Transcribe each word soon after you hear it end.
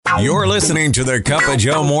You're listening to the Cup of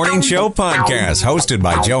Joe Morning Show podcast, hosted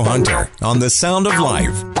by Joe Hunter on The Sound of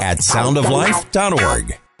Life at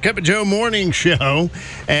soundoflife.org. Cup of Joe Morning Show.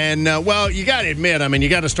 And, well, you got to admit, you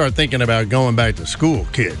got to start thinking about going back to school,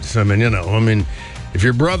 kids. If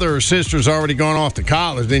your brother or sister's already gone off to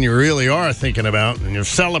college, then you really are thinking about and you're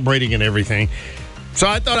celebrating and everything. So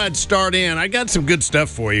I thought I'd start in. I got some good stuff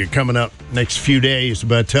for you coming up next few days,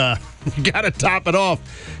 but you got to top it off.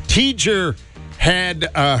 Teacher had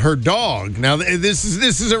her dog. Now, this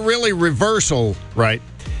is a really reversal, right?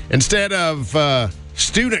 Instead of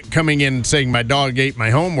student coming in and saying, my dog ate my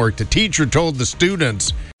homework, the teacher told the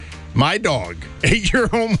students, my dog ate your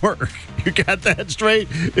homework. You got that straight?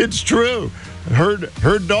 It's true.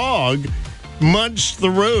 Her dog munched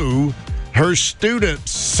through her students'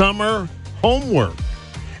 summer homework.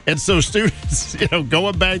 And so students,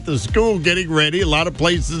 going back to school, getting ready. A lot of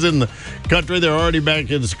places in the country, they're already back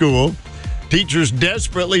in school. Teachers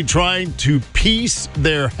desperately trying to piece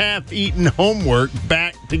their half-eaten homework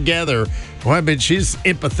back together. Well, I bet she's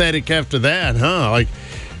empathetic after that, huh? Like,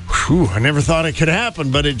 whew, I never thought it could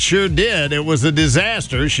happen, but it sure did. It was a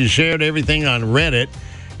disaster. She shared everything on Reddit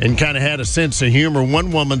and kind of had a sense of humor.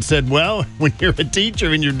 One woman said, well, when you're a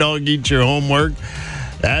teacher and your dog eats your homework,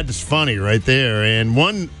 that's funny right there. And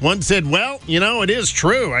one said, well, it is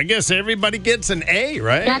true. I guess everybody gets an A,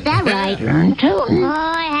 right? Got that right. Learn to. Boy,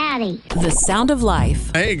 howdy. The Sound of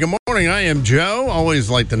Life. Hey, good morning. I am Joe.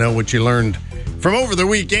 Always like to know what you learned from over the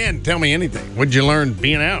weekend. Tell me anything. What'd you learn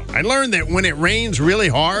being out? I learned that when it rains really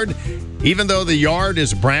hard, even though the yard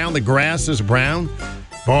is brown, the grass is brown,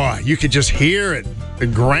 boy, you could just hear it. The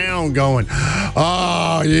ground going,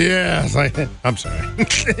 oh, yes. I'm sorry.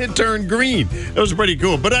 It turned green. It was pretty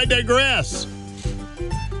cool. But I digress.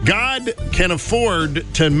 God can afford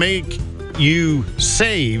to make you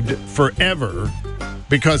saved forever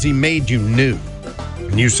because he made you new.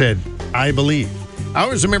 And you said, I believe. I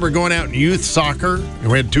always remember going out in youth soccer.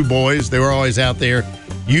 We had two boys. They were always out there.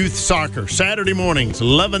 Youth soccer, Saturday mornings,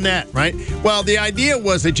 loving that, right? Well, the idea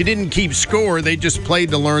was that you didn't keep score. They just played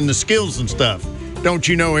to learn the skills and stuff. Don't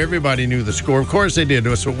you know everybody knew the score? Of course they did.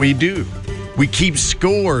 That's what we do. We keep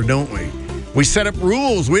score, don't we? We set up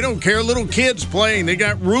rules. We don't care. Little kids playing, they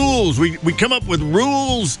got rules. We come up with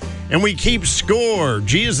rules and we keep score.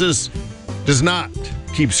 Jesus does not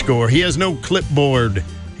keep score. He has no clipboard.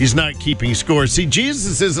 He's not keeping score. See,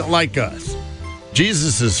 Jesus isn't like us.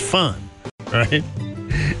 Jesus is fun, right?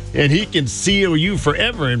 And he can seal you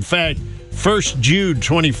forever. In fact, 1 Jude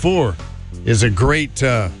 24 is a great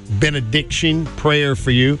benediction prayer for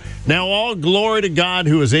you. Now, all glory to God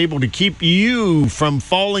who is able to keep you from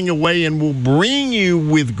falling away and will bring you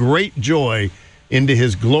with great joy into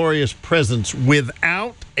his glorious presence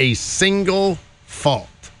without a single fault.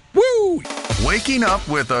 Woo! Waking up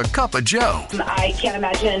with a cup of Joe. I can't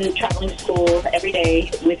imagine traveling to school every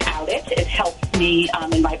day without it. It helps me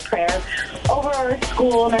in my prayer over our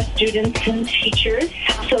school and our students and teachers.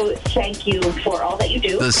 So thank you for all that you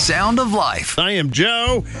do. The Sound of Life. I am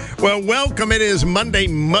Joe. Well, welcome. It is Monday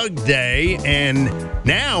Mug Day, and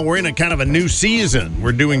now we're in a kind of a new season.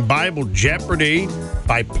 We're doing Bible Jeopardy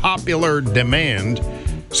by popular demand.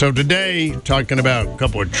 So today, talking about a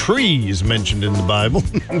couple of trees mentioned in the Bible.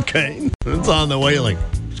 Okay, it's on the way. Like,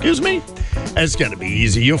 excuse me? That's got to be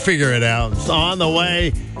easy. You'll figure it out. It's on the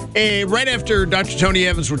way. Hey, right after Dr. Tony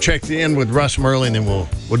Evans will check in with Russ Merlin, and then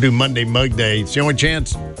we'll do Monday Mug Day. It's the only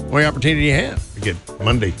only opportunity you have to get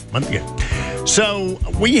Monday. So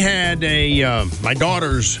we had my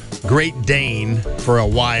daughter's Great Dane for a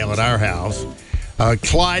while at our house.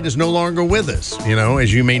 Clyde is no longer with us.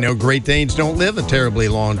 As you may know, Great Danes don't live a terribly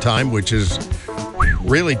long time, which is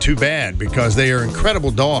really too bad because they are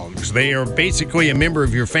incredible dogs. They are basically a member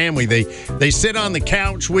of your family. They sit on the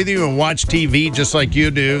couch with you and watch TV just like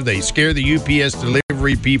you do. They scare the UPS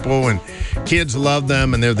delivery people, and kids love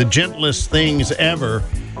them, and they're the gentlest things ever.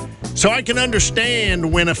 So I can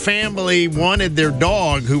understand when a family wanted their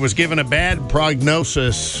dog, who was given a bad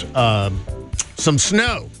prognosis, some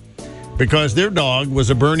snow, because their dog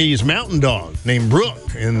was a Bernese Mountain Dog named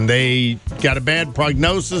Brooke, and they got a bad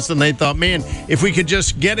prognosis, and they thought, man, if we could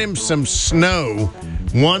just get him some snow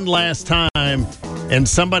one last time, and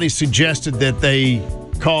somebody suggested that they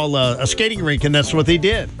call a skating rink, and that's what they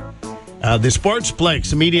did. The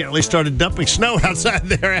Sportsplex immediately started dumping snow outside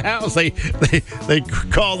their house. They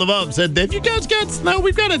called them up and said, have you guys got snow?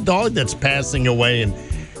 We've got a dog that's passing away,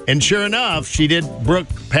 and sure enough, Brooke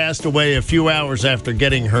passed away a few hours after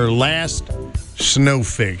getting her last snow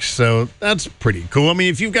fix. So that's pretty cool.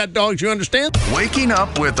 If you've got dogs, you understand. Waking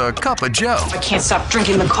up with a cup of Joe. I can't stop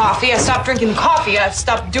drinking the coffee. I stopped drinking the coffee. I've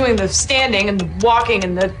stopped doing the standing and the walking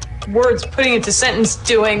and the words, putting it to sentence,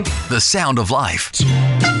 doing. The Sound of Life.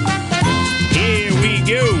 Here we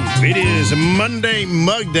go. It is Monday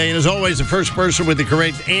Mug Day, and as always, the first person with the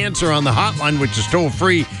correct answer on the hotline, which is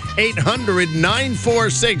toll-free,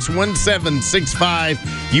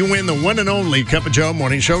 800-946-1765. You win the one and only Cup of Joe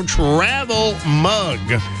Morning Show travel mug.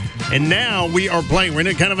 And now we are playing. We're in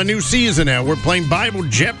a kind of a new season now. We're playing Bible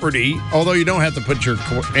Jeopardy, although you don't have to put your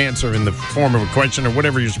answer in the form of a question or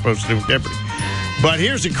whatever you're supposed to do with Jeopardy. But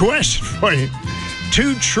here's a question for you.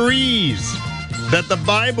 2 trees that the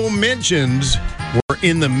Bible mentions were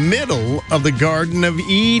in the middle of the Garden of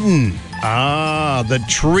Eden. The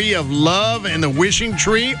tree of love and the wishing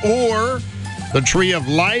tree, or the tree of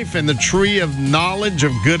life and the tree of knowledge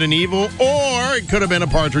of good and evil, or it could have been a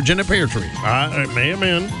partridge in a pear tree. It may have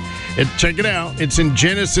been. Check it out. It's in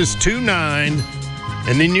Genesis 2:9,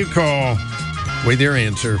 and then you call with your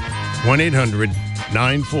answer,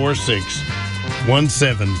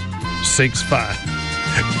 1-800-946-1765.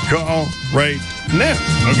 Call right now,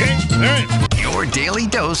 okay? All right. Your daily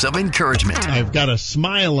dose of encouragement. I've got a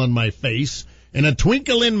smile on my face and a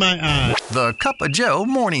twinkle in my eye. The Cup of Joe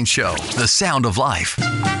Morning Show. The Sound of Life.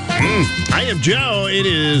 I am Joe. It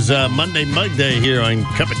is Monday Mug Day here on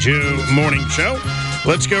Cup of Joe Morning Show.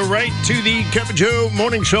 Let's go right to the Cup of Joe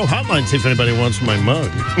Morning Show hotline, see if anybody wants my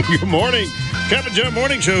mug. Good morning. Cup of Joe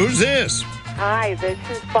Morning Show. Who's this? Hi, this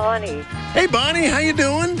is Bonnie. Hey, Bonnie. How you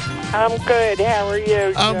doing? I'm good. How are you,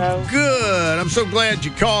 Joe? I'm good. I'm so glad you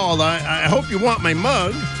called. I hope you want my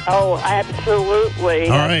mug. Oh, absolutely.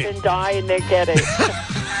 All I've right. been dying to get it.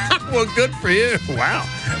 Well, good for you. Wow.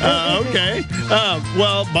 Okay.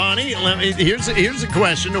 Well, Bonnie, here's the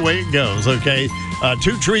question, the way it goes, okay?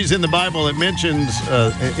 2 trees in the Bible it mentions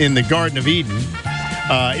in the Garden of Eden.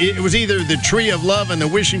 It was either the tree of love and the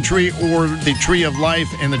wishing tree, or the tree of life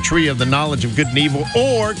and the tree of the knowledge of good and evil,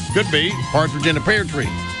 or could be partridge in a pear tree.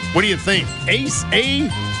 What do you think? A,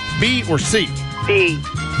 B, or C? B.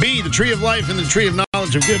 B, the tree of life and the tree of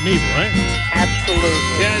knowledge of good and evil, right? Absolutely.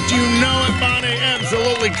 Yes, you know it, Bonnie.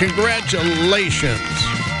 Absolutely. Congratulations.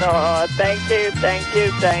 Oh, thank you.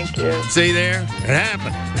 See there? It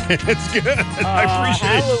happened. It's good. I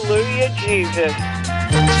appreciate it. Hallelujah, Jesus.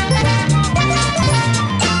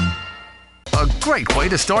 A great way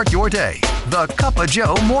to start your day. The Cup of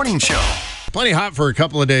Joe Morning Show. Plenty hot for a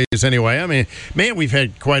couple of days anyway. I mean, man, we've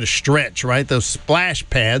had quite a stretch, right? Those splash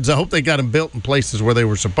pads, I hope they got them built in places where they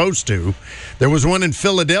were supposed to. There was one in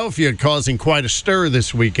Philadelphia causing quite a stir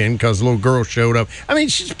this weekend because a little girl showed up. I mean,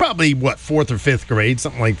 she's probably, 4th or 5th grade,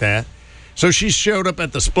 something like that. So she showed up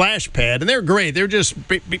at the splash pad, and they're great. They're just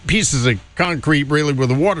pieces of concrete, really, where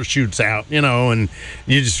the water shoots out, and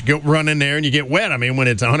you just go run in there and you get wet. I mean, when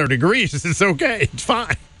it's 100 degrees, it's okay. It's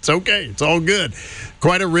fine. It's okay. It's all good.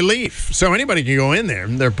 Quite a relief. So anybody can go in there.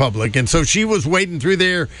 They're public. And so she was wading through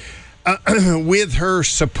there with her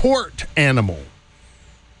support animal.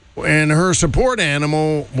 And her support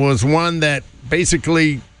animal was one that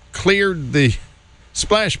basically cleared the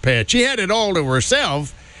splash pad. She had it all to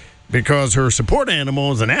herself because her support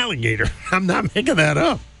animal is an alligator. I'm not making that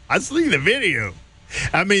up. I see the video.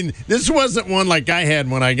 I mean, this wasn't one like I had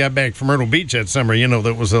when I got back from Myrtle Beach that summer,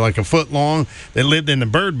 that was like a foot long that lived in the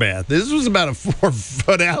bird bath. This was about a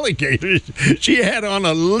 4-foot alligator she had on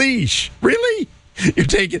a leash. Really? You're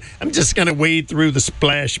taking, I'm just going to wade through the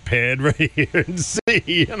splash pad right here and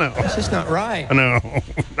see, This is not right. No,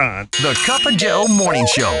 not. The Cup of Joe Morning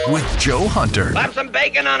Show with Joe Hunter. Slap some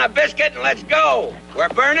bacon on a biscuit and let's go. We're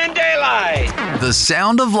burning daylight. The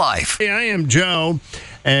Sound of Life. Hey, I am Joe,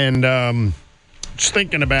 and just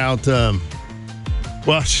thinking about, look,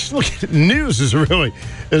 news is really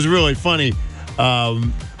funny.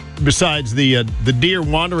 Besides the deer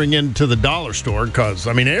wandering into the dollar store, because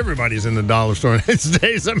everybody's in the dollar store these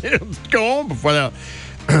days. It'll go on before that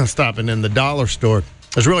stopping in the dollar store.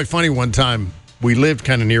 It was really funny one time. We lived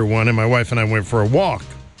kind of near one, and my wife and I went for a walk.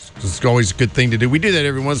 It's always a good thing to do. We do that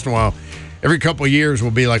every once in a while. Every couple of years,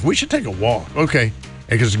 we'll be like, we should take a walk. Okay.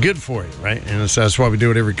 Because it's good for you, right? And that's why we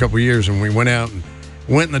do it every couple of years. And we went out and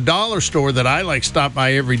went in the dollar store that I stop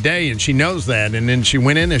by every day, and she knows that. And then she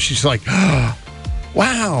went in there. She's like, oh,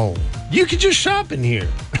 wow, you could just shop in here.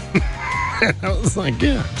 And I was like,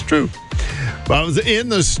 yeah, it's true. But I was in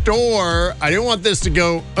the store. I didn't want this to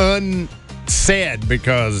go unsaid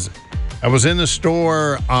because I was in the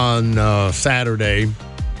store on Saturday.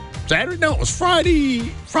 No, it was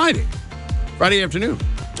Friday afternoon.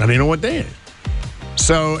 I didn't know what day it is.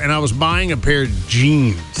 So, and I was buying a pair of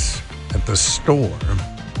jeans at the store,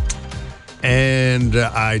 and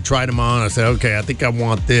I tried them on. I said, okay, I think I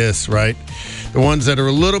want this, right? The ones that are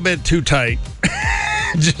a little bit too tight,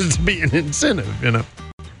 just to be an incentive,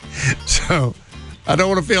 So I don't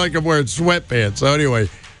want to feel like I'm wearing sweatpants. So anyway,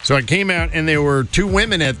 so I came out, and there were two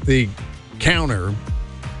women at the counter,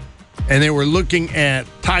 and they were looking at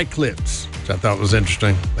tie clips, which I thought was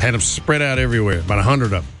interesting. They had them spread out everywhere, about 100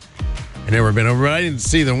 of them. And they were been over. I didn't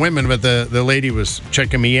see the women, but the lady was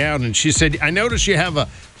checking me out, and she said, "I noticed you got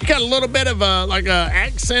a little bit of a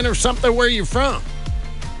accent or something. Where are you from?"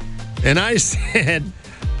 And I said,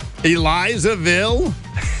 "Elizaville."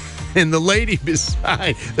 And the lady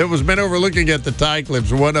beside that was been over looking at the tie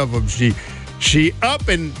clips, one of them, she up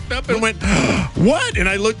and went, "What?" And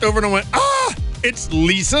I looked over and I went, "It's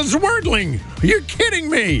Lisa Zwerdling. You're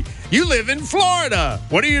kidding me. You live in Florida.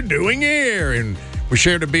 What are you doing here?" And we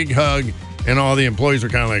shared a big hug, and all the employees were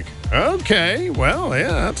kind of like, "Okay, well, yeah,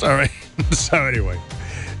 that's all right." So anyway,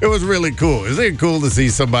 it was really cool. Isn't it cool to see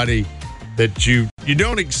somebody that you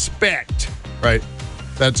don't expect, right?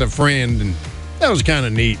 That's a friend, and that was kind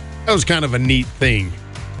of neat. That was kind of a neat thing,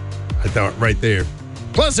 I thought, right there.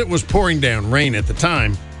 Plus, it was pouring down rain at the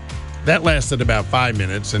time. That lasted about 5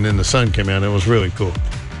 minutes, and then the sun came out. It was really cool.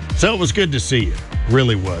 So it was good to see you.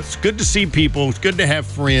 Really was. Good to see people. It's good to have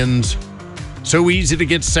friends. So easy to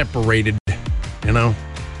get separated, you know.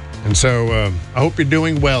 And so I hope you're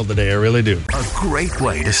doing well today. I really do. A great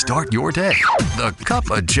way to start your day. The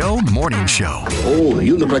Cup of Joe Morning Show. Oh,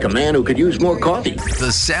 you look like a man who could use more coffee.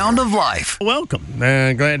 The sound of life. Welcome.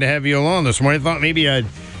 Glad to have you along this morning. I thought maybe I'd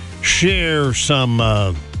share some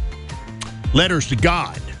letters to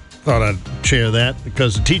God. Thought I'd share that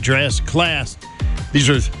because the teacher asked the class, these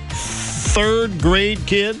are third grade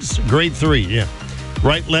kids, grade 3, yeah,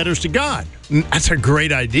 write letters to God. That's a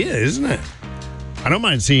great idea, isn't it? I don't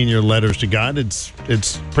mind seeing your letters to God. It's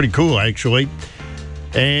pretty cool, actually.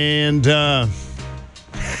 And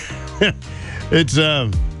it's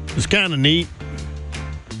kind of neat.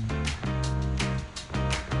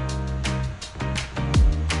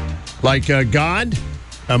 Like God,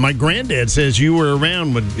 my granddad says you were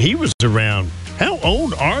around when he was around. How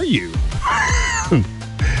old are you?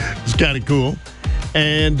 It's kind of cool.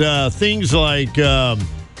 And things like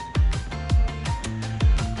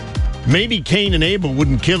maybe Cain and Abel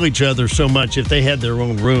wouldn't kill each other so much if they had their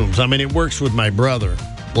own rooms. I mean, it works with my brother,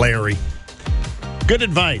 Larry. Good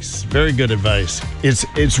advice. Very good advice.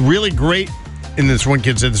 It's really great. And this one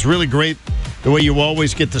kid said, it's really great the way you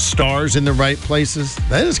always get the stars in the right places.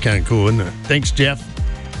 That is kind of cool, isn't it? Thanks, Jeff.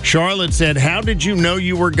 Charlotte said, how did you know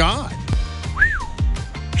you were God?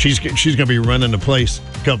 She's going to be running the place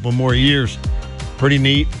a couple more years. Pretty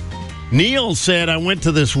neat. Neil said, I went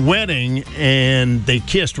to this wedding and they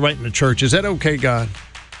kissed right in the church. Is that okay, God?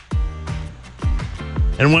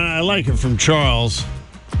 And when I like it from Charles,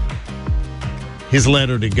 his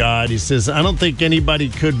letter to God, he says, I don't think anybody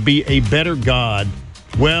could be a better God.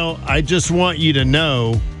 Well, I just want you to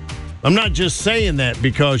know, I'm not just saying that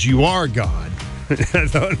because you are God.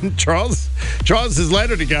 Charles's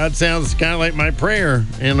letter to God sounds kind of like my prayer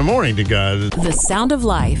in the morning to God. The sound of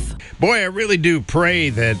life. Boy, I really do pray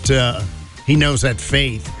that he knows that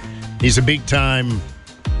faith. He's a big-time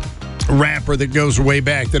rapper that goes way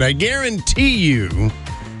back that I guarantee you,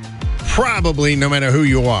 probably no matter who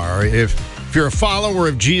you are, if you're a follower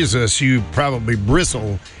of Jesus, you probably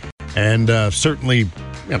bristle. And certainly,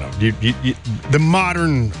 you know,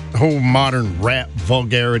 the whole modern rap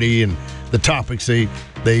vulgarity and the topics they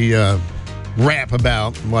rap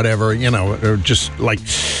about, whatever, you know, are just like,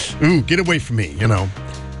 ooh, get away from me, you know.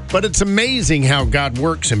 But it's amazing how God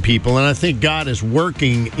works in people, and I think God is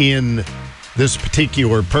working in this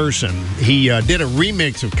particular person. He did a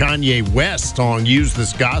remix of Kanye West's song, Use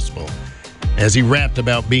This Gospel, as he rapped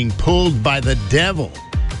about being pulled by the devil,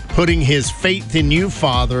 putting his faith in you,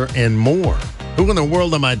 Father, and more. Who in the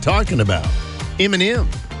world am I talking about? Eminem.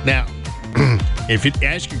 Now, if you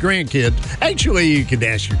ask your grandkids, actually, you could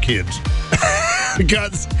ask your kids.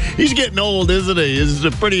 Because he's getting old, isn't he? It's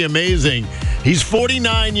pretty amazing. He's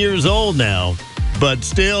 49 years old now, but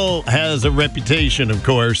still has a reputation, of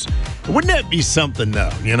course. Wouldn't that be something,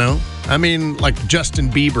 though, you know? I mean, like Justin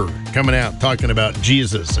Bieber coming out talking about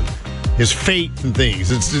Jesus and his faith and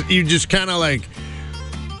things. You just kind of like,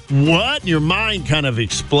 what? Your mind kind of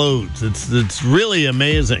explodes. It's really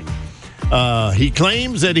amazing. He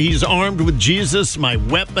claims that he's armed with Jesus. My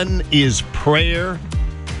weapon is prayer.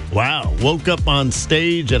 Wow. Woke up on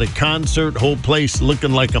stage at a concert, whole place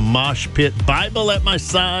looking like a mosh pit. Bible at my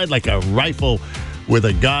side like a rifle with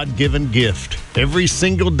a God-given gift. Every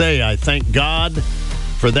single day I thank God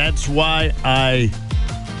for that's why I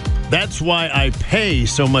pay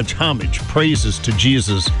so much homage, praises to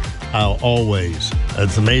Jesus. I'll always.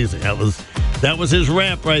 That's amazing. That was his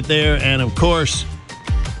rap right there. And of course,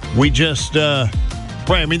 we just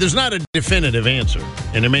pray. I mean, there's not a definitive answer,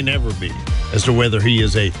 and it may never be. as to whether he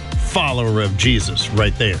is a follower of Jesus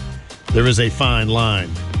right there. There is a fine line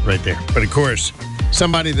right there. But, of course,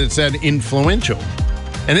 somebody that's that influential.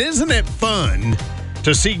 And isn't it fun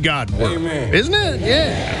to see God work? Amen. Isn't it?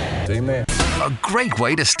 Yeah. Amen. A great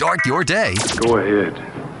way to start your day. Go ahead.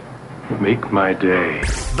 Make my day.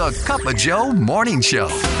 The Cup of Joe Morning Show.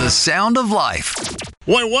 The sound of life.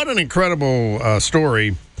 Boy, what an incredible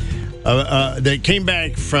story that came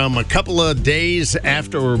back from a couple of days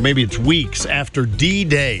after, or maybe it's weeks after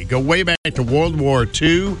D-Day. Go way back to World War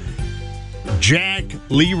II. Jack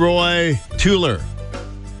Leroy Tueller.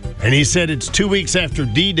 And he said, it's 2 weeks after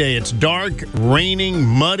D-Day. It's dark, raining,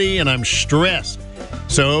 muddy, and I'm stressed.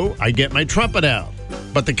 So I get my trumpet out.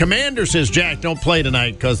 But the commander says, Jack, don't play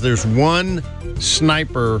tonight because there's one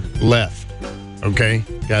sniper left. Okay?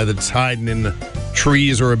 Guy that's hiding in the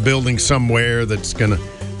trees or a building somewhere that's going to,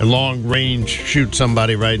 at long range, shoot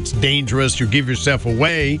somebody, right? It's dangerous. You give yourself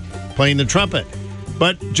away playing the trumpet.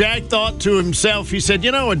 But Jack thought to himself, he said,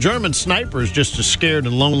 a German sniper is just as scared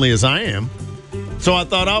and lonely as I am. So I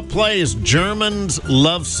thought I'll play his German's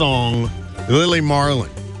love song, Lily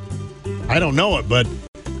Marlin. I don't know it, but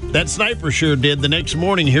that sniper sure did. The next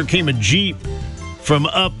morning, here came a Jeep from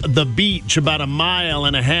up the beach about 1.5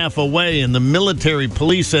 miles away, and the military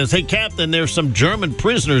police says, hey, Captain, there's some German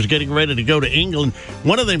prisoners getting ready to go to England.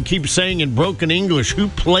 One of them keeps saying in broken English, who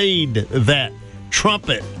played that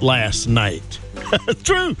trumpet last night?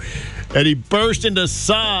 True. And he burst into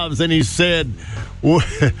sobs, and he said,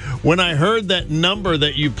 when I heard that number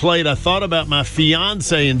that you played, I thought about my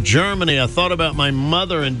fiance in Germany. I thought about my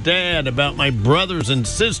mother and dad, about my brothers and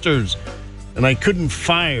sisters, and I couldn't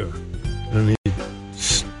fire. And he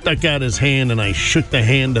stuck out his hand, and I shook the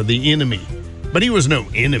hand of the enemy. But he was no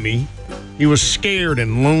enemy. He was scared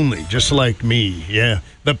and lonely, just like me. Yeah.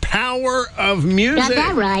 The power of music. Got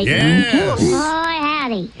that right. Yes. Boy,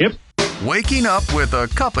 howdy. Yep. Waking up with a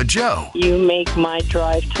cup of Joe. You make my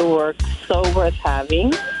drive to work so worth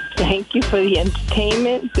having. Thank you for the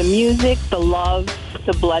entertainment, the music, the love,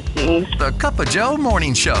 the blessings. The Cup of Joe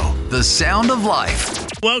Morning Show. The sound of life.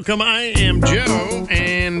 Welcome. I am Joe,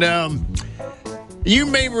 and you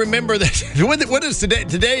may remember that. What is today?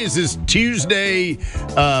 Today is this Tuesday.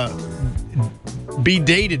 Be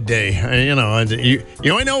dated day.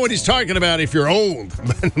 You only know what he's talking about if you're old.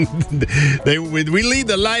 We leave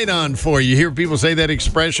the light on for you. You hear people say that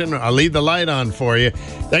expression, I'll leave the light on for you.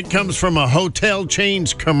 That comes from a hotel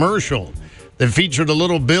chain's commercial that featured a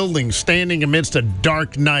little building standing amidst a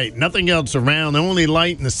dark night. Nothing else around. The only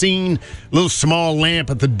light in the scene, a little small lamp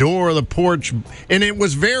at the door of the porch. And it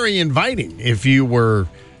was very inviting if you were,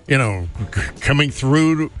 coming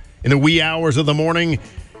through in the wee hours of the morning.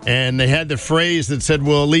 And they had the phrase that said,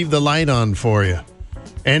 we'll leave the light on for you.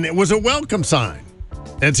 And it was a welcome sign.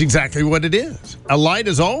 That's exactly what it is. A light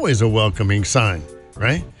is always a welcoming sign,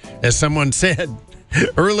 right? As someone said,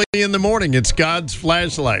 early in the morning, it's God's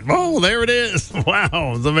flashlight. Oh, there it is.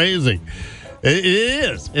 Wow, it's amazing. It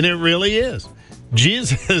is, and it really is.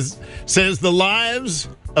 Jesus says the lives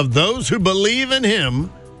of those who believe in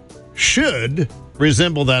him should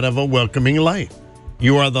resemble that of a welcoming light.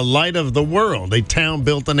 You are the light of the world. A town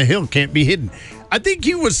built on a hill can't be hidden. I think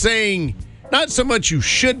he was saying not so much you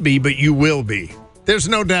should be, but you will be. There's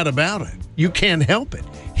no doubt about it. You can't help it.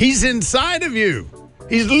 He's inside of you.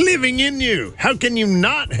 He's living in you. How can you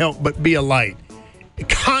not help but be a light?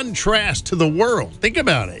 Contrast to the world. Think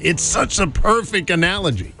about it. It's such a perfect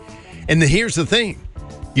analogy. And here's the thing.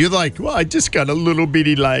 You're like, well, I just got a little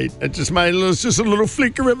bitty light. It's just a little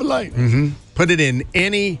flicker of a light. Mm-hmm. Put it in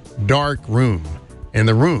any dark room, and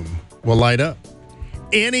the room will light up.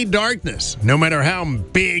 Any darkness, no matter how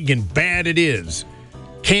big and bad it is,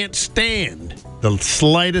 can't stand the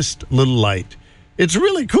slightest little light. It's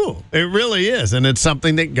really cool. It really is. And it's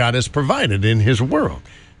something that God has provided in his world,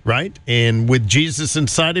 right? And with Jesus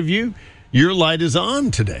inside of you, your light is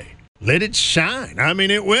on today. Let it shine. I mean,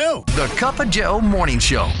 it will. The Cup of Joe Morning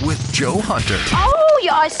Show with Joe Hunter. Oh,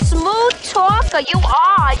 you're a smooth talker. You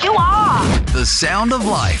are. The sound of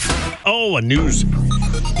life. Oh, a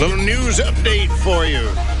little news update for you.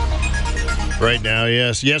 Right now,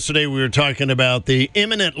 yes. Yesterday we were talking about the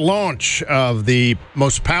imminent launch of the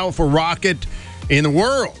most powerful rocket in the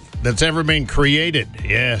world that's ever been created.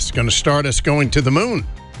 Yes, going to start us going to the moon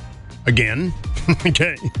again.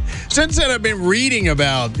 Okay. Since then, I've been reading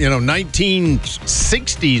about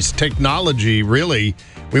 1960s technology. Really,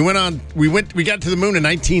 we got to the moon in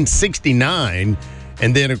 1969,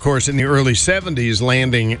 and then of course in the early 70s,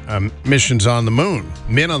 landing missions on the moon,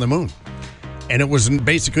 men on the moon, and it was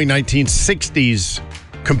basically 1960s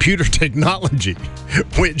computer technology,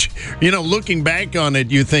 which looking back on it,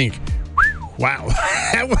 you think, Wow.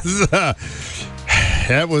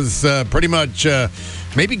 That was pretty much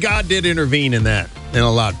maybe God did intervene in that. And a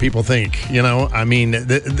lot of people think, I mean,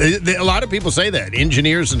 a lot of people say that.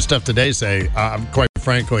 Engineers and stuff today say, quite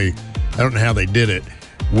frankly, I don't know how they did it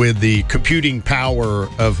with the computing power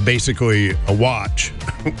of basically a watch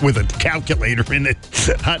with a calculator in it.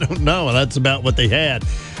 I don't know. That's about what they had.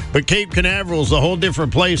 But Cape Canaveral's a whole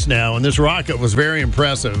different place now, and this rocket was very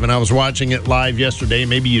impressive. And I was watching it live yesterday.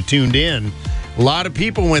 Maybe you tuned in. A lot of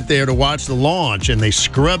people went there to watch the launch, and they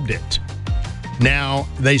scrubbed it. Now,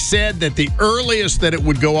 they said that the earliest that it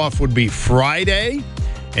would go off would be Friday,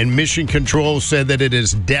 and Mission Control said that it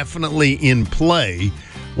is definitely in play.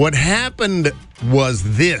 What happened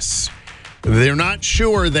was this. They're not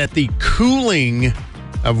sure that the cooling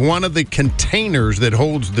of one of the containers that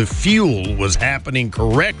holds the fuel was happening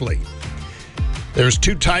correctly. There's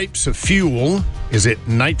two types of fuel. Is it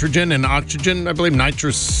nitrogen and oxygen? I believe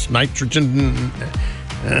nitrogen.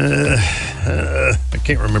 I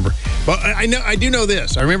can't remember. But I do know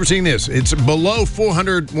this. I remember seeing this. It's below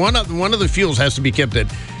 400. One of the fuels has to be kept at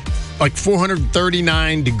like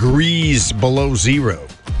 439 degrees below zero.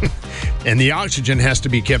 And the oxygen has to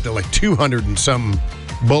be kept at like 200 and something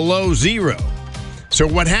below zero. So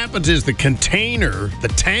what happens is the container, the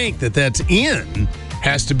tank that's in,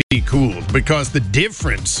 has to be cooled because the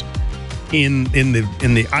difference in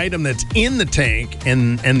the item that's in the tank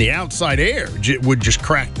and the outside air would just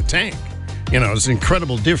crack the tank. It's an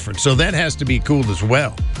incredible difference. So that has to be cooled as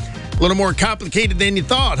well. A little more complicated than you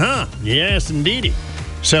thought, huh? Yes, indeedy.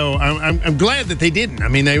 So I'm glad that they didn't. I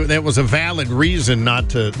mean, that was a valid reason not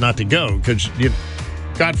to go because,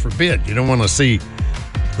 God forbid, you don't want to see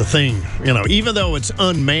the thing, even though it's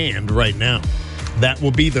unmanned right now. That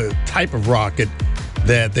will be the type of rocket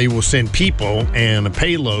that they will send people and a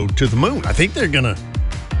payload to the moon. I think they're gonna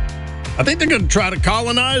try to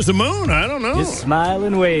colonize the moon. I don't know. Just smile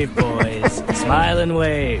and wave, boys. Smile and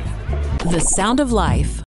wave. The Sound of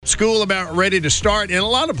Life. School about ready to start. In a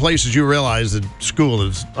lot of places, you realize that school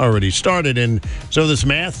has already started. And so this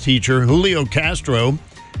math teacher, Julio Castro,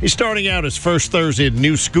 he's starting out his first Thursday at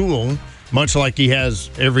new school, much like he has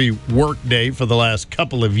every work day for the last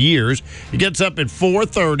couple of years. He gets up at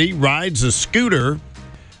 4:30, rides a scooter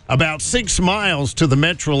about 6 miles to the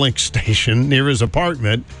Metrolink station near his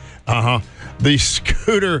apartment. The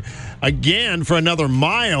scooter again for another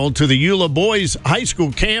mile to the Eula Boys High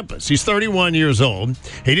School campus. He's 31 years old.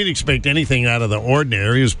 He didn't expect anything out of the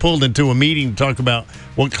ordinary. He was pulled into a meeting to talk about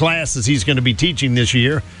what classes he's going to be teaching this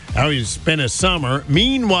year, how he's spent his summer.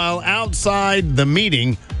 Meanwhile, outside the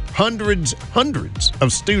meeting, hundreds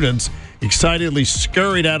of students excitedly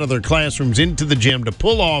scurried out of their classrooms into the gym to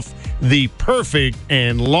pull off the perfect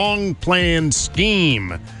and long-planned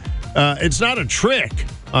scheme. It's not a trick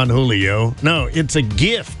on Julio. No, it's a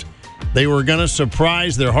gift. They were going to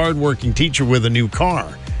surprise their hardworking teacher with a new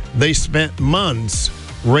car. They spent months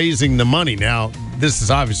raising the money. Now, this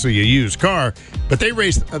is obviously a used car, but they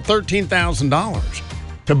raised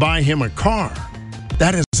 $13,000 to buy him a car.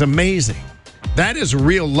 That is amazing. That is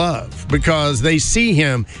real love because they see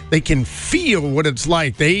him. They can feel what it's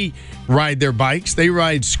like. They ride their bikes. They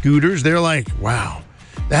ride scooters. They're like, wow,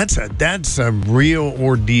 that's a real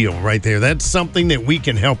ordeal right there. That's something that we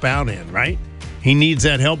can help out in, right? He needs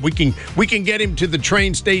that help. We can get him to the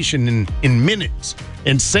train station in minutes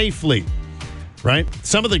and safely, right?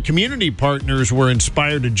 Some of the community partners were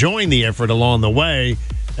inspired to join the effort along the way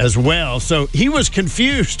as well. So he was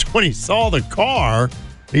confused when he saw the car.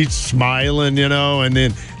 He's smiling, and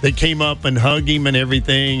then they came up and hugged him and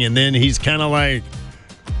everything. And then he's kind of like,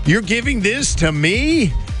 you're giving this to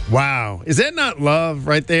me? Wow. Is that not love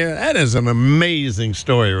right there? That is an amazing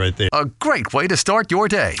story right there. A great way to start your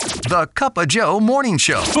day. The Cup of Joe Morning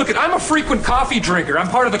Show. Look, I'm a frequent coffee drinker. I'm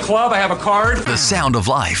part of the club. I have a card. The Sound of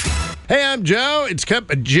Life. Hey, I'm Joe. It's Cup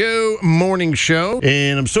of Joe Morning Show,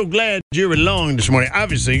 and I'm so glad you're along this morning,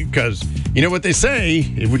 obviously, because you know what they say,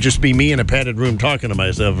 it would just be me in a padded room talking to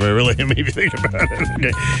myself, if I really am, if you think about it.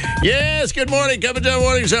 Okay. Yes, good morning, Cup of Joe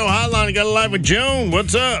Morning Show. Hotline, got a live with Joan.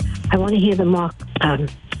 What's up? I want to hear the Mark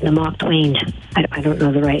Twain. I don't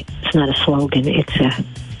know it's not a slogan, it's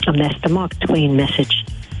the Mark Twain message.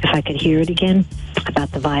 If I could hear it again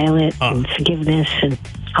about the violet and forgiveness, and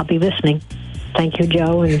I'll be listening. Thank you,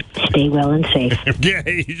 Joe, and stay well and safe. Yeah,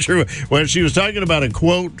 sure. Well, she was talking about a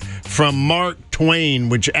quote from Mark Twain,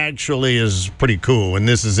 which actually is pretty cool, and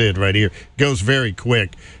this is it right here. Goes very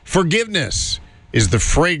quick. Forgiveness is the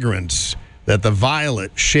fragrance that the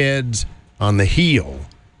violet sheds on the heel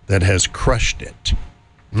that has crushed it.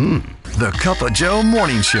 The Cup of Joe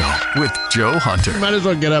Morning Show with Joe Hunter. Might as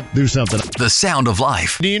well get up, do something. The Sound of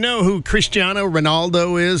Life. Do you know who Cristiano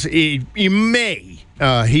Ronaldo is? You may.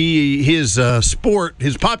 His sport,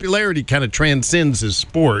 his popularity kind of transcends his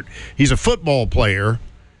sport. He's a football player,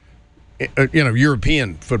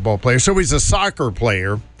 European football player. So he's a soccer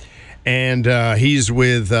player, and he's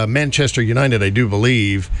with Manchester United, I do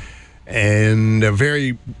believe. And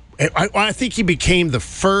I think he became the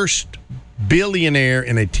first billionaire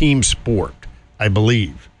in a team sport, I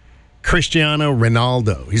believe. Cristiano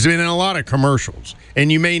Ronaldo. He's been in a lot of commercials,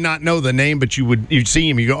 and you may not know the name, but you'd see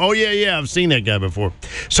him. You go, oh yeah, I've seen that guy before.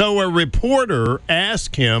 So a reporter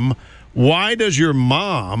asked him, "Why does your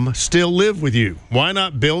mom still live with you? Why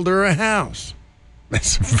not build her a house?"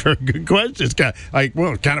 That's a very good question. It's kind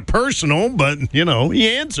of personal, but he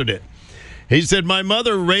answered it. He said, "My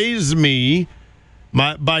mother raised me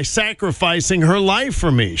by sacrificing her life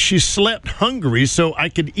for me. She slept hungry so I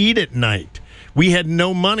could eat at night. We had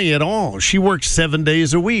no money at all. She worked 7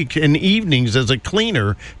 days a week and evenings as a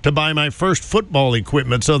cleaner to buy my first football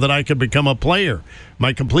equipment so that I could become a player.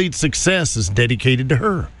 My complete success is dedicated to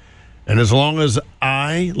her. And as long as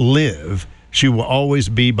I live, she will always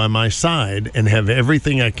be by my side and have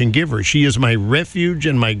everything I can give her. She is my refuge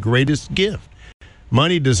and my greatest gift.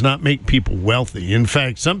 Money does not make people wealthy. In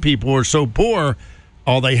fact, some people are so poor,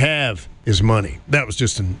 all they have is money." That was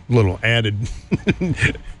just a little added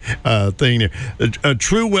thing there. A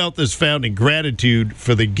true wealth is found in gratitude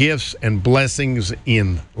for the gifts and blessings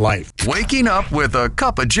in life. Waking up with a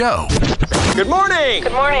cup of Joe. Good morning.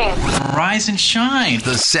 Good morning. Rise and shine.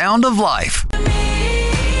 The Sound of Life.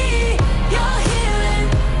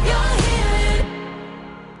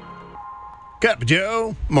 Cup of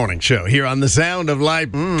Joe morning show here on the Sound of Life.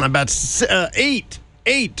 About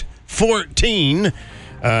 8:14.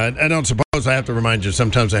 I don't suppose I have to remind you,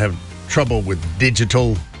 sometimes I have trouble with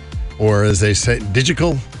digital, or as they say,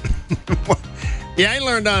 digital. Yeah, I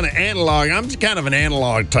learned on an analog. I'm kind of an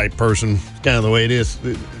analog type person. It's kind of the way it is.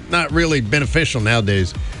 Not really beneficial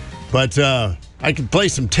nowadays. But I could play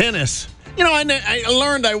some tennis. I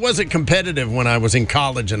learned I wasn't competitive when I was in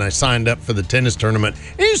college and I signed up for the tennis tournament.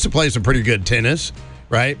 I used to play some pretty good tennis,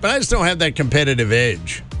 right? But I just don't have that competitive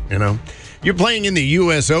edge, You're playing in the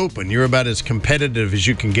U.S. Open. You're about as competitive as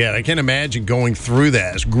you can get. I can't imagine going through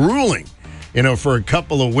that. It's grueling, for a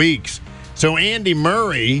couple of weeks. So Andy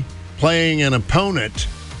Murray playing an opponent,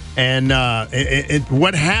 and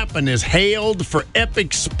what happened is hailed for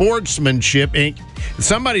epic sportsmanship. And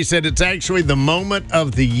somebody said it's actually the moment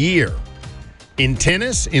of the year. In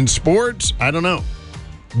tennis, in sports, I don't know.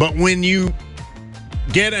 But when you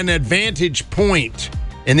get an advantage point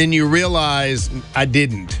and then you realize I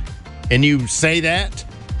didn't, and you say that,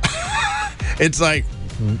 it's like,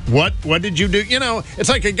 what did you do? It's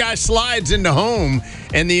like a guy slides into home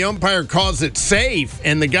and the umpire calls it safe,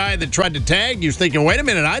 and the guy that tried to tag you is thinking, wait a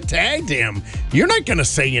minute, I tagged him. You're not going to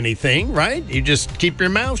say anything, right? You just keep your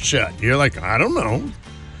mouth shut. You're like, I don't know.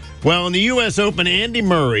 Well, in the U.S. Open, Andy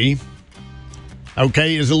Murray,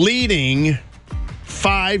 is leading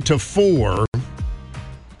 5-4. All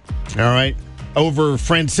right, over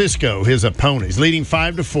Francisco, his opponent. He's leading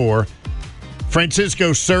 5-4.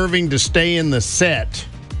 Francisco serving to stay in the set.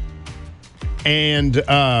 And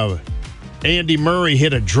Andy Murray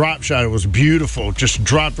hit a drop shot. It was beautiful. Just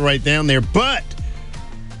dropped right down there. But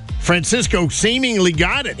Francisco seemingly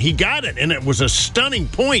got it. He got it. And it was a stunning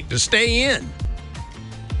point to stay in.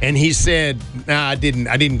 And he said, "Nah, I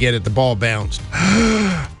didn't get it. The ball bounced."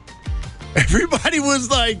 Everybody was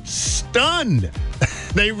like stunned.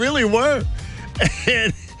 They really were.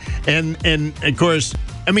 And of course,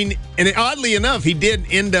 and oddly enough, he did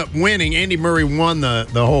end up winning. Andy Murray won the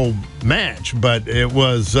whole match, but it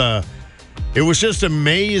was just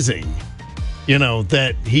amazing,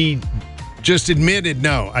 that he just admitted,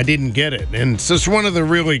 no, I didn't get it. And it's just one of the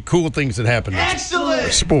really cool things that happened in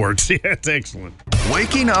sports. Yeah, it's excellent.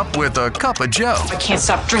 Waking up with a cup of Joe. I can't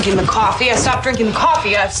stop drinking the coffee. I stopped drinking the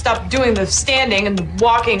coffee. I've stopped doing the standing and the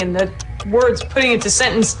walking and the words putting into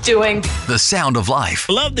sentence doing. The Sound of Life.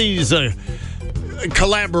 I love these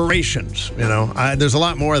collaborations, There's a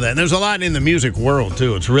lot more of that. And there's a lot in the music world,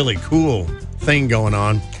 too. It's a really cool thing going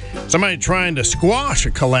on. Somebody trying to squash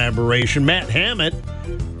a collaboration. Matt Hammett,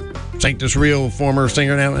 St. This real former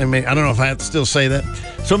singer now. I don't know if I have to still say that.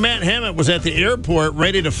 So Matt Hammett was at the airport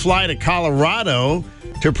ready to fly to Colorado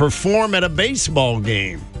to perform at a baseball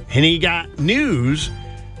game. And he got news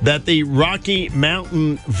that the Rocky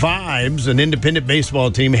Mountain Vibes, an independent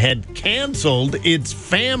baseball team, had canceled its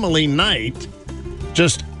family night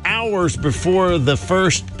just hours before the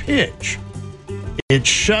first pitch. it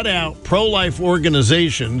shut out pro-life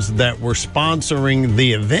organizations that were sponsoring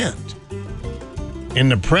the event. In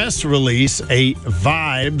the press release, a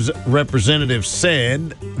Vibes representative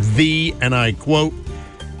said, and I quote,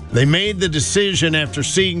 "They made the decision after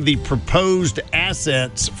seeing the proposed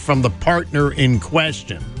assets from the partner in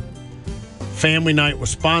question." Family night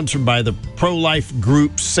was sponsored by the pro-life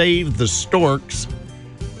group Save the Storks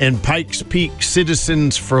and Pikes Peak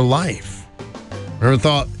Citizens for Life. I never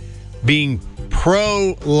thought being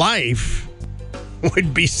pro-life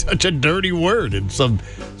would be such a dirty word in some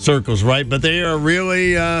circles, right? But they are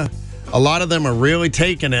really, a lot of them are really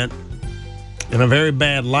taking it in a very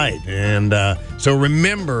bad light. And so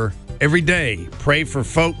remember, every day, pray for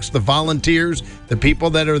folks, the volunteers, the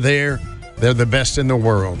people that are there. They're the best in the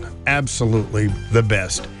world. Absolutely the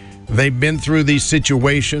best. They've been through these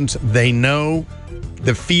situations. They know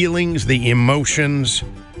the feelings, the emotions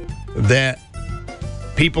that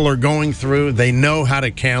people are going through. They know how to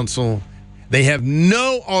counsel. They have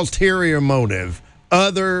no ulterior motive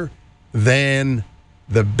other than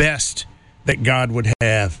the best that God would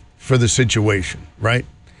have for the situation, right?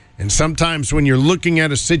 And sometimes when you're looking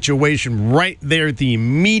at a situation right there, the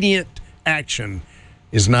immediate action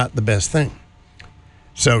is not the best thing.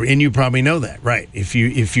 So, and you probably know that, right? If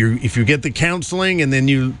you get the counseling and then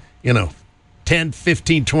you 10,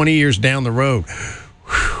 15, 20 years down the road,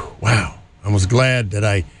 wow, I was glad that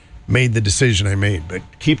I made the decision I made. But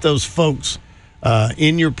keep those folks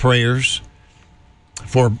in your prayers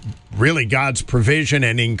for really God's provision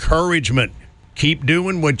and encouragement. Keep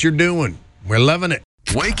doing what you're doing. We're loving it.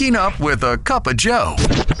 Waking up with a cup of Joe.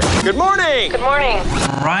 Good morning. Good morning.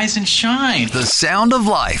 Rise and shine. The sound of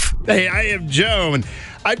life. Hey, I am Joe, and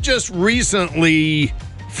I've just recently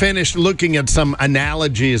finished looking at some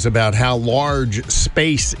analogies about how large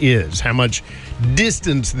space is, how much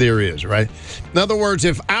distance there is, right? In other words,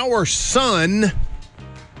 if our sun,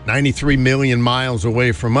 93 million miles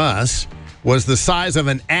away from us, was the size of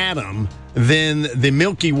an atom, then the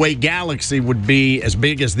Milky Way galaxy would be as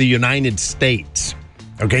big as the United States.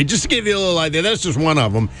 Okay, just to give you a little idea, that's just one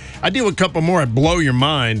of them. I do a couple more, I'd blow your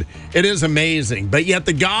mind. It is amazing. But yet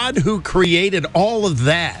the God who created all of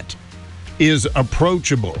that is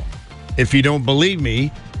approachable. If you don't believe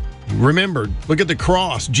me, remember, look at the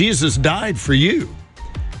cross. Jesus died for you.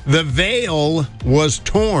 The veil was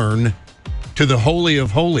torn to the Holy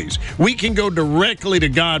of Holies. We can go directly to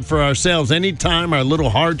God for ourselves anytime our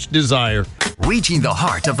little hearts desire. Reaching the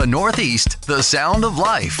heart of the Northeast, the sound of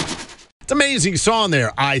life. It's an amazing song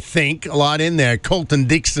there, I think. A lot in there. Colton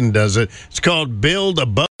Dixon does it. It's called Build a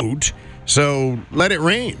Boat, so let it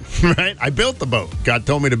rain, right? I built the boat. God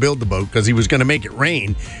told me to build the boat because he was going to make it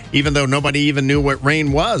rain, even though nobody even knew what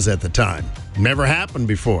rain was at the time. Never happened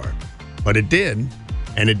before, but it did,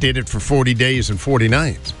 and it did it for 40 days and 40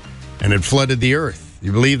 nights, and it flooded the earth.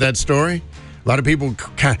 You believe that story? A lot of people,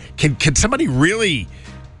 can somebody really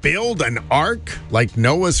build an ark like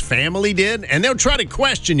Noah's family did? And they'll try to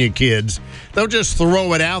question you, kids. They'll just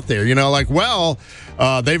throw it out there,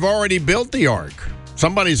 they've already built the ark.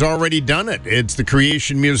 Somebody's already done it. It's the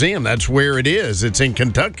Creation Museum. That's where it is. It's in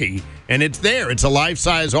Kentucky, and it's there. It's a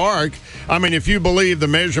life-size ark. I mean, if you believe the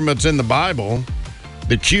measurements in the Bible,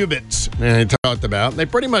 the cubits they talked about, they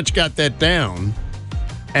pretty much got that down.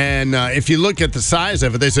 And if you look at the size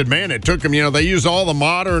of it, they said, man, it took them, they used all the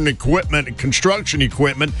modern equipment, construction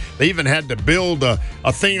equipment. They even had to build a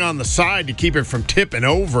thing on the side to keep it from tipping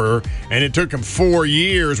over. And it took them 4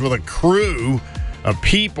 years with a crew of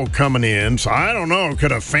people coming in. So I don't know,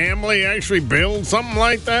 could a family actually build something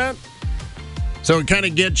like that? So it kind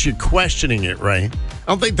of gets you questioning it, right? I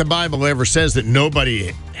don't think the Bible ever says that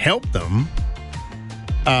nobody helped them.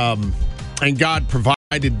 And God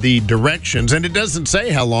provided the directions, and it doesn't say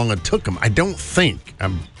how long it took them. I don't think.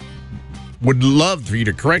 I would love for you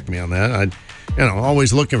to correct me on that.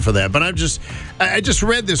 Always looking for that. But I just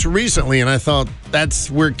read this recently, and I thought that's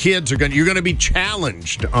where kids are you're going to be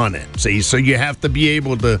challenged on it. See, so you have to be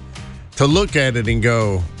able to look at it and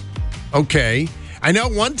go, okay. I know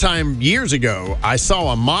one time years ago, I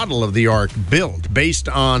saw a model of the ark built based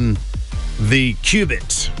on the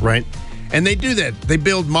cubits, right? And they do that. They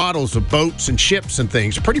build models of boats and ships and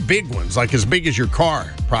things, pretty big ones, like as big as your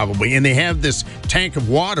car, probably. And they have this tank of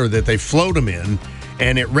water that they float them in,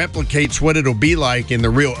 and it replicates what it'll be like in the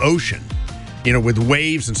real ocean, with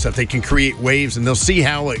waves and stuff. They can create waves, and they'll see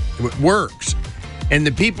how it works. And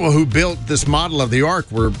the people who built this model of the ark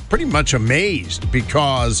were pretty much amazed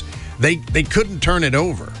because they couldn't turn it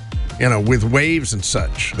over, with waves and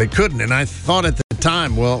such. They couldn't. And I thought at the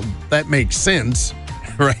time, well, that makes sense.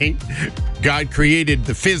 Right? God created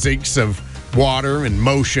the physics of water and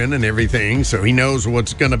motion and everything, so he knows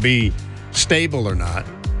what's going to be stable or not.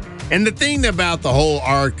 And the thing about the whole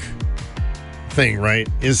ark thing, right,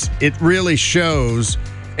 is it really shows,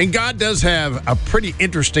 and God does have a pretty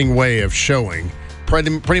interesting way of showing,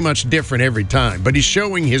 pretty much different every time, but he's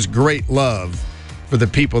showing his great love for the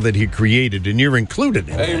people that he created, and you're included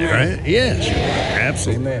in it, right? Yes,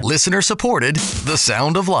 absolutely. Amen. Listener supported, The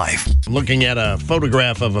Sound of Life. Looking at a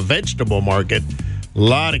photograph of a vegetable market, a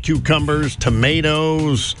lot of cucumbers,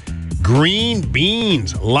 tomatoes, green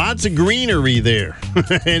beans, lots of greenery there.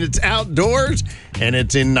 And it's outdoors, and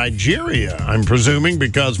it's in Nigeria, I'm presuming,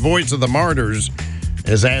 because Voice of the Martyrs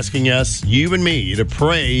is asking us, you and me, to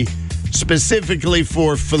pray specifically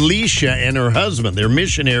for Felicia and her husband. They're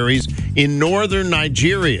missionaries in northern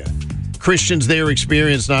Nigeria. Christians there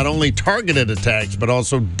experience not only targeted attacks, but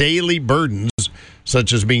also daily burdens,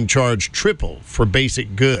 such as being charged triple for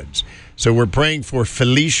basic goods. So we're praying for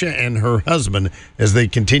Felicia and her husband as they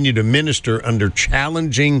continue to minister under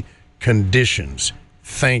challenging conditions.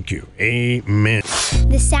 Thank you. Amen.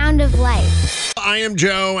 The Sound of Life. I am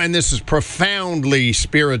Joe, and this is Profoundly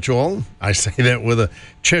Spiritual. I say that with a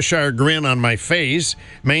Cheshire grin on my face,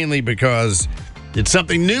 mainly because it's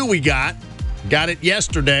something new we got. Got it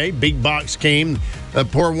yesterday. Big box came. The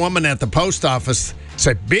poor woman at the post office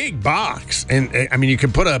said, big box. And, I mean, you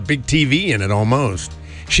can put a big TV in it almost.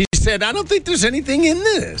 She said, I don't think there's anything in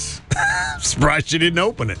this. Surprised she didn't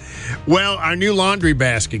open it. Well, our new laundry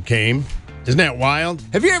basket came. Isn't that wild?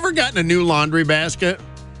 Have you ever gotten a new laundry basket?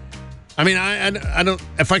 I mean, I don't,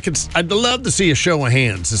 if I could, I'd love to see a show of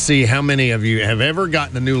hands to see how many of you have ever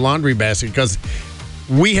gotten a new laundry basket, because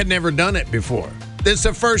we had never done it before. This is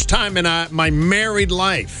the first time in my married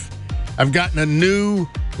life I've gotten a new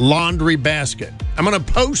laundry basket. I'm going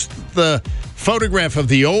to post the photograph of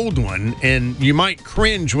the old one, and you might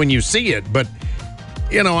cringe when you see it, but,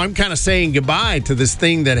 you know, I'm kind of saying goodbye to this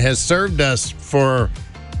thing that has served us for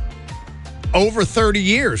over 30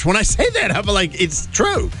 years. When I say that, I'm like, it's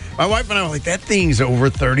true. My wife and I were like, that thing's over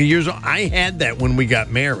 30 years old. I had that when we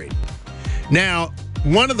got married. Now,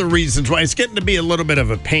 one of the reasons why it's getting to be a little bit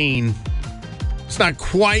of a pain, it's not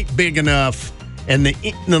quite big enough, and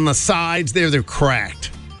the sides there, they're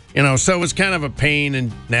cracked. You know, so it's kind of a pain,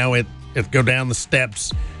 and now it go down the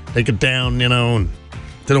steps, take it down, you know, and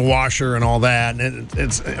to the washer and all that. And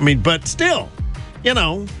it's, I mean, but still, you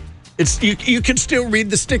know, it's you can still read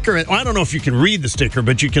the sticker. Well, I don't know if you can read the sticker,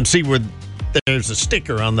 but you can see where there's a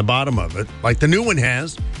sticker on the bottom of it, like the new one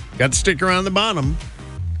has. Got the sticker on the bottom.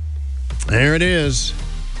 There it is.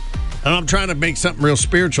 And I'm trying to make something real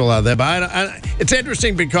spiritual out of that, but it's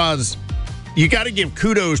interesting because you got to give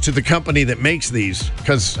kudos to the company that makes these,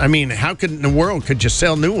 because, I mean, how could in the world could you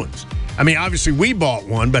sell new ones? I mean, obviously we bought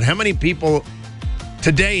one, but how many people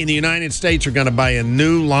today in the United States are going to buy a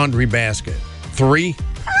new laundry basket? 3?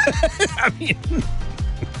 I mean,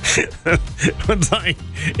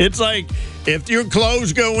 it's like if your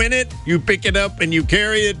clothes go in it, you pick it up and you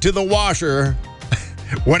carry it to the washer,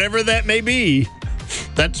 whatever that may be.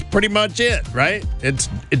 That's pretty much it, right? It's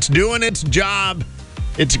doing its job.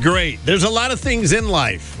 It's great. There's a lot of things in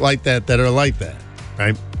life like that are like that,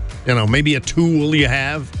 right? You know, maybe a tool you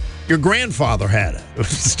have. Your grandfather had it.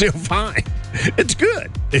 It's still fine. It's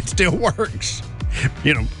good. It still works.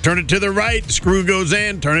 You know, turn it to the right, screw goes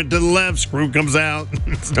in. Turn it to the left, screw comes out.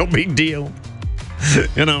 It's no big deal.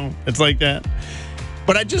 You know, it's like that.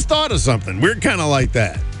 But I just thought of something. We're kind of like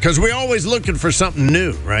that because we're always looking for something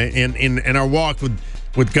new, right? In our walk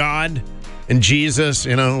with God and Jesus,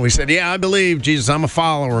 you know, we said, yeah, I believe Jesus. I'm a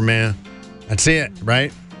follower, man. That's it,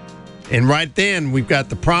 right? And right then we've got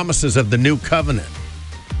the promises of the new covenant.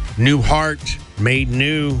 New heart, made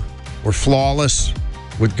new. We're flawless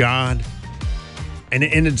with God.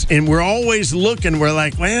 And we're always looking. We're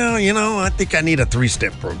like, well, you know, I think I need a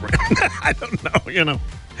 3-step program. I don't know, you know.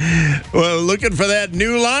 Well, looking for that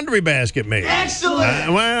new laundry basket, maybe.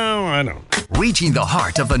 Excellent. Well, I don't. Reaching the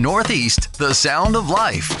heart of the Northeast, the sound of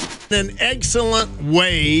life. An excellent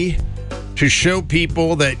way to show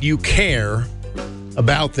people that you care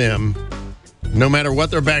about them, no matter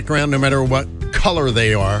what their background, no matter what color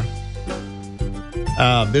they are.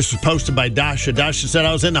 This was posted by Dasha. Dasha said,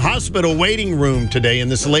 I was in the hospital waiting room today, and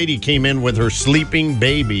this lady came in with her sleeping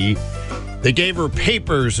baby. They gave her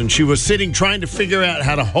papers, and she was sitting trying to figure out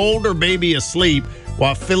how to hold her baby asleep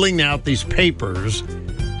while filling out these papers.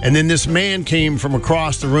 And then this man came from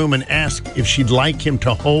across the room and asked if she'd like him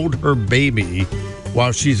to hold her baby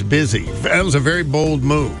while she's busy. That was a very bold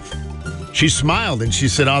move. She smiled, and she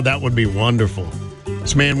said, oh, that would be wonderful.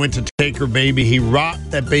 This man went to take her baby. He rocked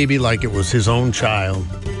that baby like it was his own child.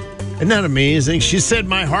 Isn't that amazing? She said,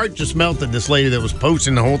 my heart just melted, this lady that was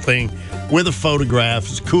posting the whole thing with a photograph.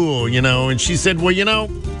 It's cool, you know. And she said, well, you know,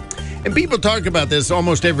 And people talk about this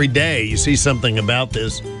almost every day. You see something about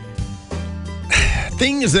this.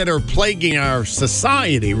 Things that are plaguing our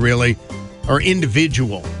society, really, are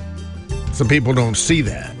individual. Some people don't see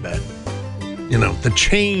that, but, the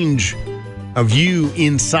change of you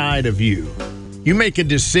inside of you. You make a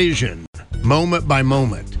decision moment by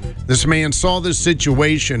moment. This man saw this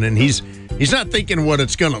situation, and he's not thinking what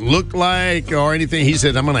it's going to look like or anything. He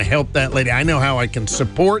said, I'm going to help that lady. I know how I can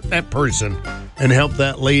support that person and help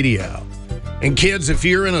that lady out. And kids, if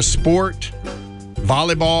you're in a sport,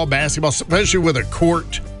 volleyball, basketball, especially with a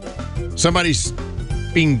court, somebody's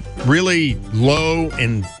being really low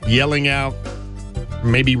and yelling out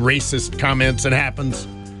maybe racist comments, it happens.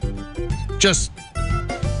 Just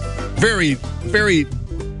very, very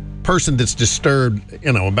person that's disturbed,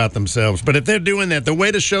 about themselves. But if they're doing that, the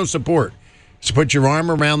way to show support is to put your arm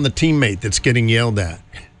around the teammate that's getting yelled at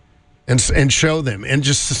and show them and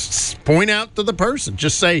just point out to the person.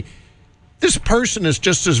 Just say, this person is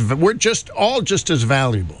we're all just as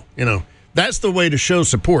valuable. That's the way to show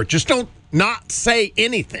support. Just don't not say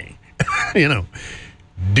anything.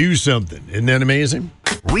 Do something. Isn't that amazing?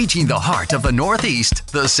 Reaching the heart of the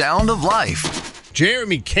Northeast, the sound of life.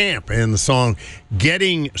 Jeremy Camp and the song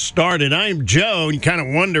Getting Started. I'm Joe, and you kind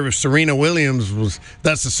of wonder if Serena Williams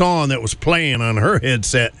that's the song that was playing on her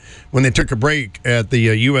headset when they took a break at the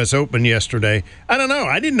U.S. Open yesterday. I don't know.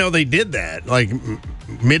 I didn't know they did that. Like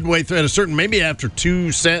midway through maybe after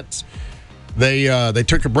 2 sets, they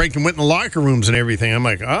took a break and went in the locker rooms and everything. I'm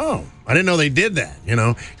like, oh, I didn't know they did that.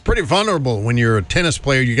 It's pretty vulnerable when you're a tennis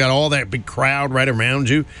player. You got all that big crowd right around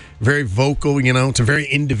you. Very vocal, it's a very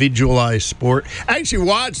individualized sport. I actually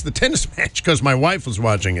watched the tennis match because my wife was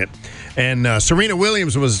watching it. And Serena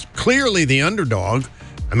Williams was clearly the underdog.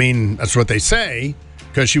 I mean, that's what they say,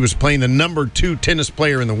 because she was playing the number 2 tennis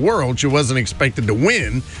player in the world. She wasn't expected to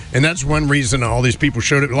win, and that's one reason all these people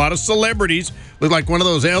showed it. A lot of celebrities looked like one of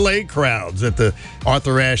those L.A. crowds at the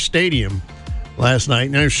Arthur Ashe Stadium last night,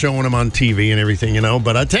 and they're showing them on TV and everything,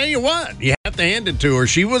 But I tell you what, you have to hand it to her.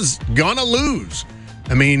 She was going to lose.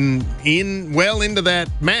 I mean, into that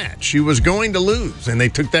match, she was going to lose, and they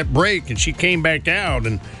took that break, and she came back out,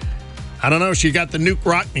 and I don't know, she got the Nuke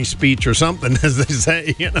Rockney speech or something, as they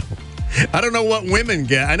say, I don't know what women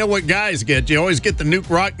get. I know what guys get. You always get the Nuke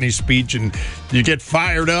Rockney speech, and you get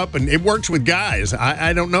fired up, and it works with guys.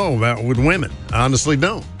 I don't know about with women. I honestly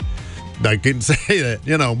don't. I couldn't say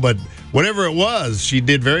that, but whatever it was, she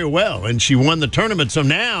did very well, and she won the tournament. So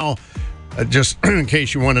now, just in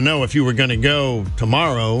case you want to know, if you were going to go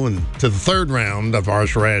tomorrow and to the third round of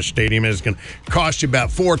Arthur Ashe Stadium, it's going to cost you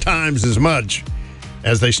about 4 times as much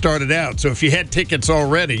as they started out. So if you had tickets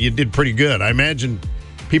already, you did pretty good. I imagine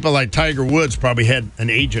people like Tiger Woods probably had an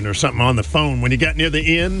agent or something on the phone when he got near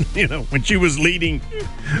the end, when she was leading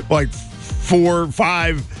like 4 or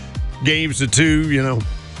 5 games to 2,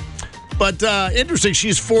 But interesting,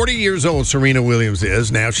 she's 40 years old, Serena Williams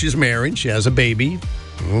is. Now she's married. She has a baby,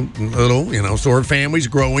 little, so her family's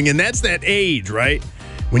growing. And that's that age, right?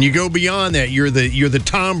 When you go beyond that, you're the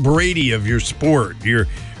Tom Brady of your sport.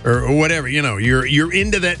 Or whatever, you're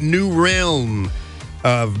into that new realm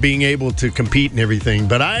of being able to compete and everything.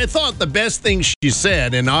 But I thought the best thing she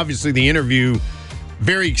said, and obviously the interview,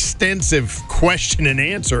 very extensive question and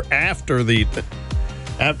answer after the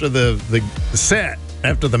set,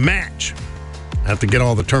 after the match. I have to get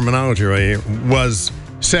all the terminology right here. Was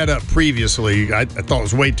set up previously. I thought it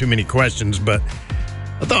was way too many questions, but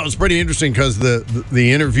I thought it was pretty interesting because the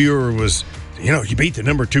interviewer was, you beat the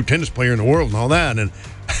number 2 tennis player in the world and all that, and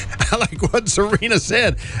I like what Serena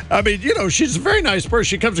said. I mean, she's a very nice person.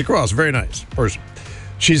 She comes across a very nice person.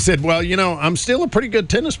 She said, well, I'm still a pretty good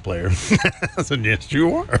tennis player. I said, yes,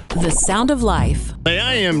 you are. The Sound of Life. Hey,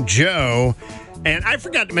 I am Joe, and I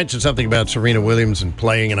forgot to mention something about Serena Williams and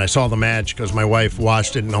playing, and I saw the match because my wife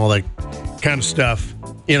watched it and all that kind of stuff,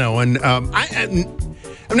 and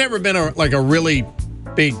I've never been a really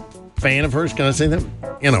big fan of hers. Can I say that?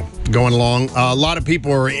 Going along. A lot of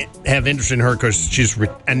people have interest in her because she's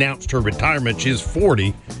announced her retirement. She's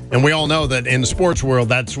 40, and we all know that in the sports world,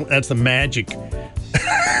 that's the magic.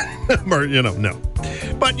 No.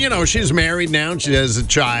 But she's married now, and she has a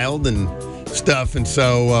child and stuff, and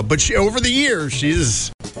so. But she, over the years,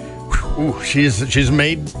 she's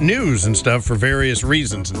made news and stuff for various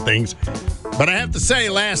reasons and things. But I have to say,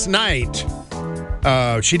 last night,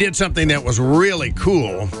 she did something that was really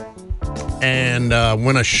cool. And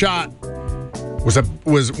when a shot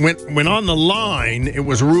went on the line, it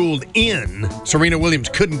was ruled in. Serena Williams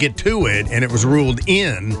couldn't get to it, and it was ruled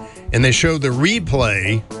in. And they showed the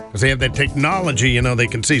replay because they have that technology. They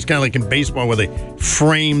can see. It's kind of like in baseball where they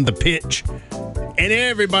frame the pitch, And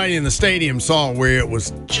everybody in the stadium saw where it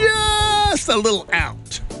was just a little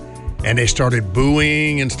out. And they started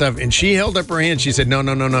booing and stuff. And she held up her hand. She said, no,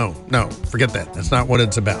 forget that. That's not what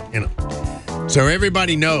it's about, So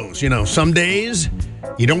everybody knows, some days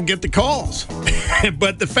you don't get the calls.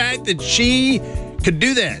 But the fact that she could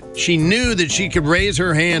do that, she knew that she could raise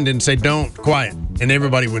her hand and say, don't, quiet, and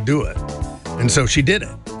everybody would do it. And so she did it.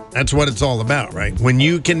 That's what it's all about, right? When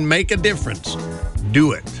you can make a difference,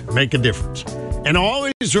 do it. Make a difference. And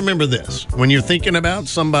always remember this. When you're thinking about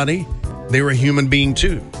somebody, they're a human being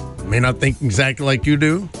too. May not think exactly like you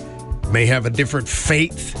do. May have a different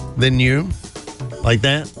faith than you. Like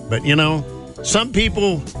that. But, some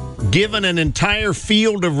people given an entire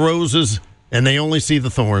field of roses and they only see the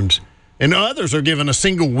thorns. And others are given a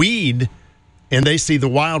single weed and they see the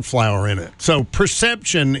wildflower in it. So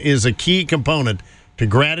perception is a key component to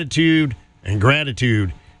gratitude, and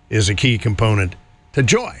gratitude is a key component to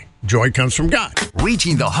joy. Joy comes from God.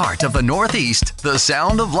 Reaching the heart of the Northeast, the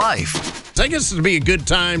sound of life. So I guess this would be a good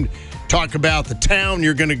time to talk about the town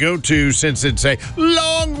you're going to go to since it's a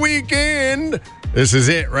long weekend. This is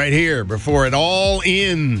it right here before it all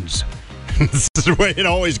ends. This is the way it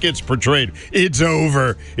always gets portrayed. It's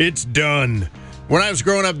over. It's done. When I was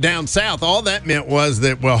growing up down south, all that meant was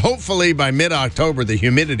that, hopefully by mid-October, the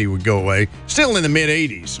humidity would go away. Still in the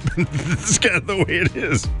mid-80s. That's kind of the way it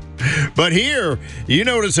is. But here, you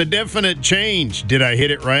notice a definite change. Did I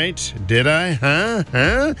hit it right? Did I?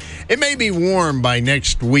 Huh? It may be warm by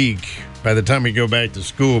next week, by the time we go back to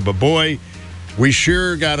school. But boy, we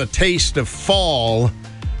sure got a taste of fall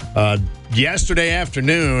yesterday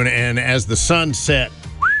afternoon. And as the sun set,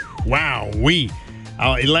 wow,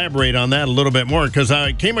 I'll elaborate on that a little bit more because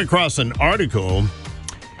I came across an article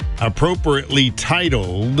appropriately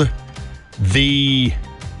titled The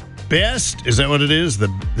Best, is that what it is? The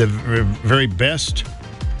very best?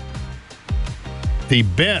 The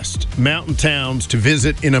best mountain towns to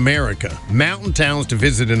visit in America. Mountain towns to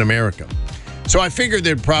visit in America. So I figured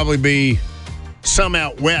there'd probably be some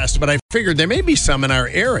out west, but I figured there may be some in our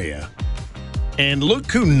area. And look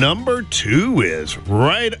who number 2 is,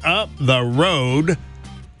 right up the road.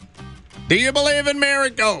 Do you believe in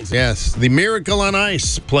miracles? Yes, the Miracle on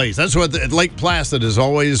Ice place. That's what Lake Placid is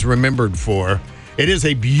always remembered for. It is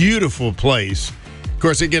a beautiful place. Of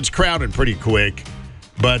course, it gets crowded pretty quick.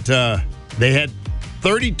 But they had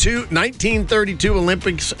 1932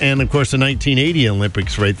 Olympics and, of course, the 1980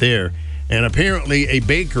 Olympics right there. And apparently a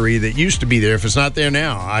bakery that used to be there, if it's not there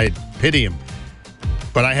now, I pity him.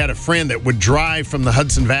 But I had a friend that would drive from the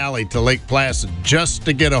Hudson Valley to Lake Placid just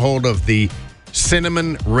to get a hold of the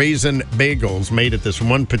cinnamon raisin bagels made at this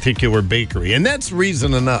one particular bakery. And that's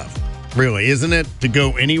reason enough, really, isn't it? To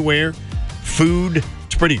go anywhere. Food,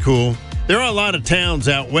 it's pretty cool. There are a lot of towns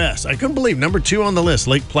out west. I couldn't believe number 2 on the list,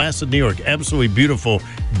 Lake Placid, New York. Absolutely beautiful.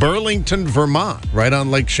 Burlington, Vermont, right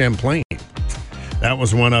on Lake Champlain. That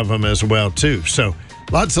was one of them as well, too. So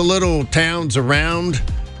lots of little towns around.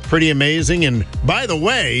 Pretty amazing. And by the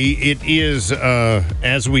way, it is,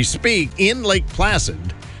 as we speak, in Lake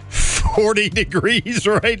Placid, 40 degrees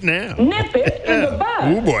right now. Nip it in the bud.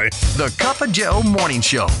 Oh, boy. The Cup of Joe Morning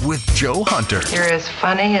Show with Joe Hunter. You're as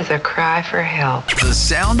funny as a cry for help. The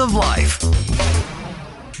sound of life.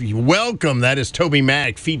 Welcome. That is Toby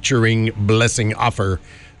Mac featuring Blessing Offer.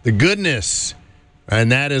 The Goodness.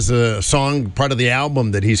 And that is a song, part of the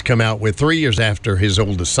album that he's come out with 3 years after his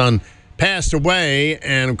oldest son passed away.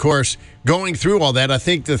 And, of course, going through all that, I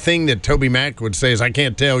think the thing that Toby Mac would say is, I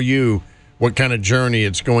can't tell you what kind of journey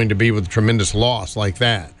it's going to be with tremendous loss like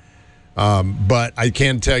that. But I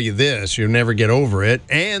can tell you this, you'll never get over it.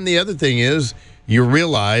 And the other thing is, you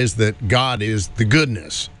realize that God is the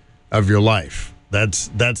goodness of your life. That's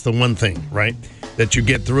the one thing, right? That you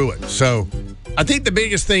get through it. So I think the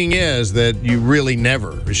biggest thing is that you really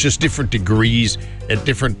never, it's just different degrees at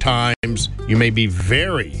different times. You may be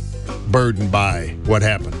very burdened by what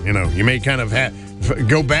happened. You may kind of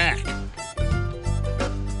go back.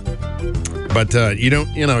 But you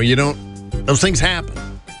don't, those things happen.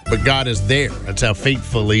 But God is there. That's how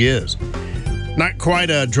faithful he is. Not quite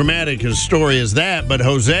a dramatic a story as that, but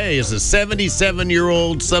Jose is a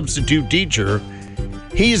 77-year-old substitute teacher.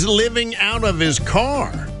 He's living out of his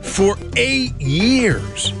car for 8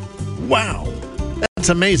 years. Wow. That's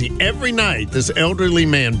amazing. Every night, this elderly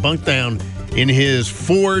man bunked down in his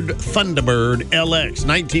Ford Thunderbird LX,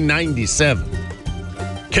 1997.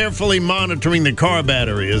 Carefully monitoring the car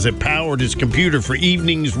battery as it powered his computer for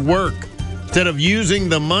evening's work. Instead of using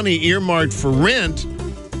the money earmarked for rent,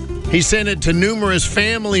 he sent it to numerous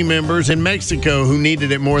family members in Mexico who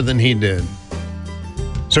needed it more than he did.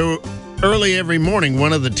 So Early every morning,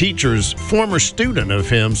 one of the teachers, former student of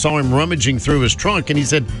him, saw him rummaging through his trunk, and he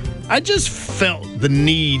said, I just felt the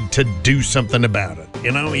need to do something about it.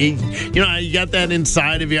 You got that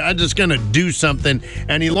inside of you. I'm just going to do something.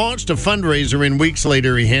 And he launched a fundraiser, and weeks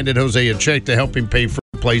later, he handed Jose a check to help him pay for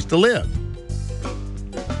a place to live.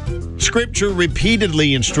 Scripture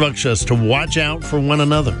repeatedly instructs us to watch out for one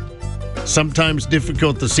another. Sometimes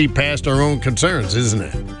difficult to see past our own concerns, isn't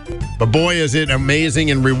it? But boy, is it amazing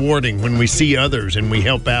and rewarding when we see others and we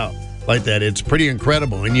help out like that. It's pretty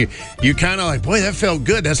incredible. And you kind of like, boy, that felt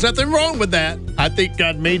good. There's nothing wrong with that. I think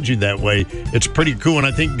God made you that way. It's pretty cool. And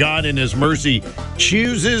I think God in his mercy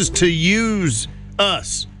chooses to use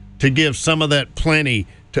us to give some of that plenty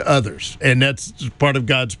to others. And that's part of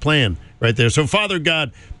God's plan right there. So, Father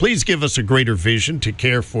God, please give us a greater vision to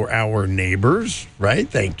care for our neighbors, right?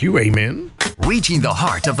 Thank you. Amen. Reaching the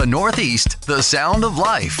heart of the Northeast, the sound of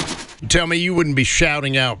life. Tell me you wouldn't be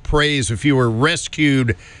shouting out praise if you were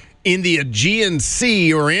rescued in the Aegean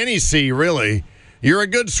Sea or any sea, really. You're a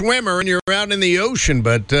good swimmer and you're out in the ocean,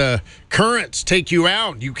 but currents take you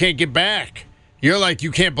out. You can't get back. You're like,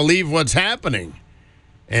 you can't believe what's happening.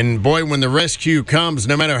 And boy, when the rescue comes,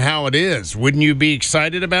 no matter how it is, wouldn't you be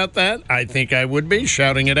excited about that? I think I would be,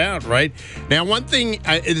 shouting it out, right? Now, one thing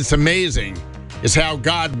it's amazing is how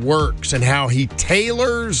God works and how he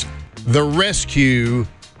tailors the rescue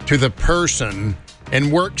to the person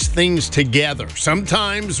and works things together.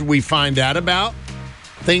 Sometimes we find out about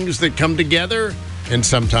things that come together, and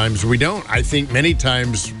sometimes we don't. I think many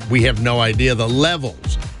times we have no idea the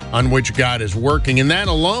levels on which God is working, and that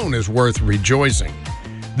alone is worth rejoicing.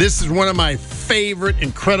 This is one of my favorite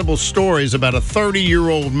incredible stories about a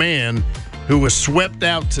 30-year-old man who was swept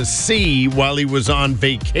out to sea while he was on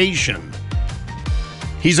vacation.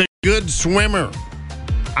 He's a good swimmer.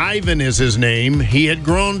 Ivan is his name. He had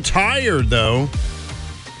grown tired, though,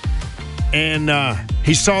 and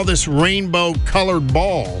he saw this rainbow-colored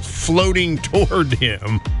ball floating toward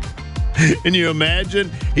him. Can you imagine?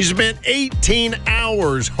 He spent 18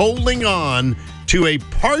 hours holding on to a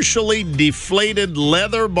partially deflated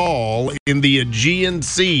leather ball in the Aegean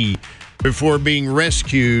Sea before being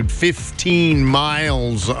rescued 15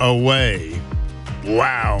 miles away.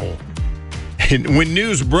 Wow. And when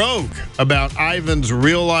news broke about Ivan's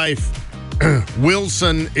real-life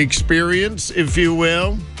Wilson experience, if you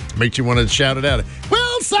will, makes you want to shout it out.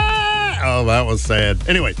 Wilson! Oh, that was sad.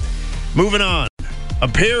 Anyway, moving on. A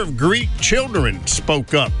pair of Greek children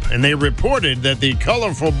spoke up, and they reported that the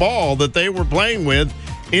colorful ball that they were playing with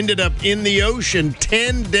ended up in the ocean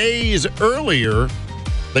 10 days earlier.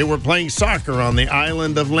 They were playing soccer on the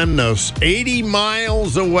island of Lemnos, 80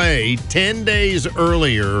 miles away, 10 days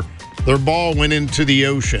earlier. Their ball went into the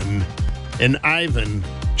ocean, and Ivan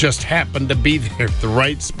just happened to be there at the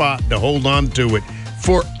right spot to hold on to it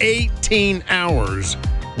for 18 hours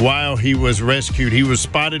while he was rescued. He was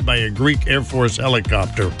spotted by a Greek Air Force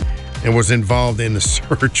helicopter and was involved in the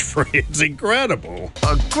search for it. It's incredible.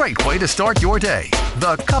 A great way to start your day.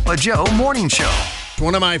 The Cup of Joe Morning Show.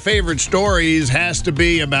 One of my favorite stories has to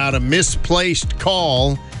be about a misplaced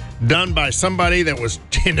call done by somebody that was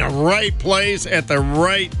in the right place at the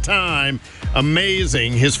right time.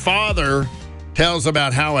 Amazing. His father tells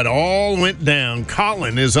about how it all went down.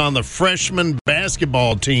 Colin is on the freshman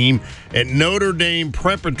basketball team at Notre Dame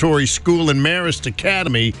Preparatory School in Marist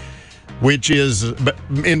Academy, which is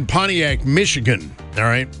in Pontiac, Michigan. All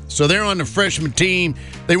right. So they're on the freshman team.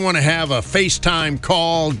 They want to have a FaceTime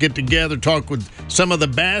call, get together, talk with some of the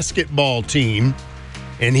basketball team.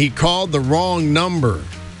 And he called the wrong number.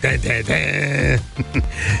 And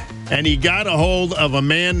he got a hold of a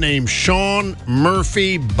man named Sean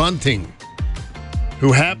Murphy Bunting,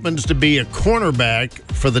 who happens to be a cornerback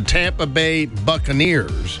for the Tampa Bay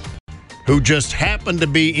Buccaneers, who just happened to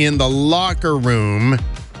be in the locker room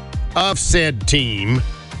of said team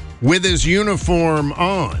with his uniform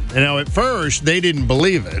on. And now, at first, they didn't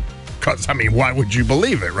believe it, because, I mean, why would you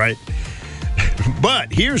believe it, right?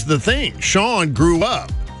 But here's the thing. Sean grew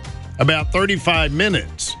up about 35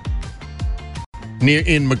 minutes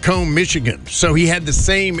in Macomb, Michigan. So he had the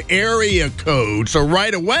same area code. So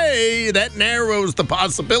right away, that narrows the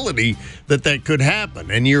possibility that that could happen.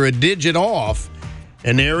 And you're a digit off,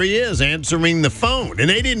 and there he is answering the phone. And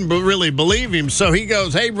they didn't really believe him. So he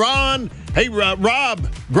goes, hey, Rob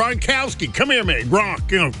Gronkowski, come here a minute.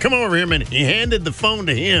 Gronk, come over here a minute. He handed the phone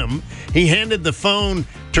to him. He handed the phone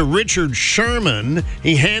to Richard Sherman.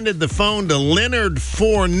 He handed the phone to Leonard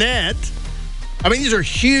Fournette. I mean, these are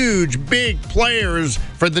huge, big players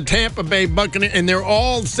for the Tampa Bay Buccaneers, and they're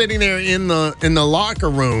all sitting there in the locker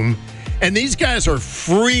room, and these guys are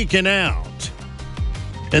freaking out.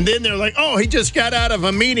 And then they're like, oh, he just got out of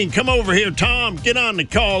a meeting. Come over here, Tom. Get on the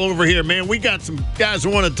call over here, man. We got some guys who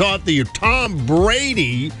want to talk to you. Tom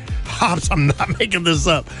Brady hops, I'm not making this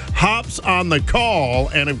up, hops on the call.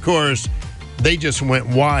 And, of course, they just went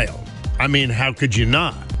wild. I mean, how could you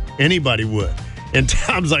not? Anybody would. And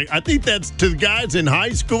Tom's like, I think that's to the guys in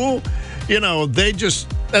high school,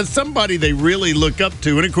 that's somebody they really look up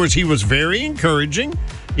to. And, of course, he was very encouraging.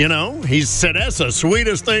 He said, that's the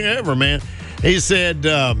sweetest thing ever, man. He said,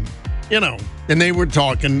 and they were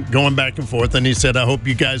talking, going back and forth. And he said, I hope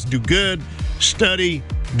you guys do good, study,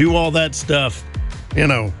 do all that stuff,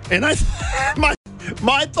 And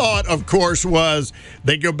my thought, of course, was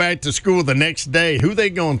they go back to school the next day. Who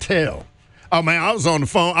they going to tell? Oh, man, I was on the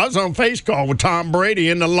phone. I was on face call with Tom Brady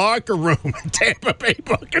in the locker room at Tampa Bay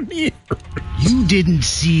Buccaneers. You didn't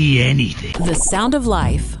see anything. The Sound of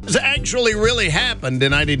Life. This actually really happened,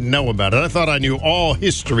 and I didn't know about it. I thought I knew all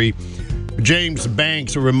history. James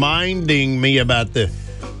Banks reminding me about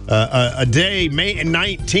a day, May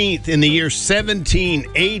 19th, in the year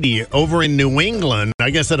 1780, over in New England. I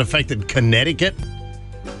guess that affected Connecticut.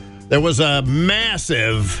 There was a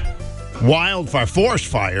massive wildfire, forest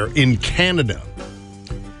fire in Canada.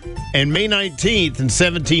 And May 19th in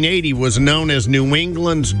 1780 was known as New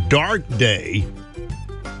England's Dark Day.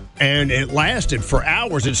 And it lasted for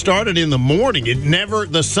hours. It started in the morning.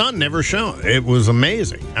 The sun never shone. It was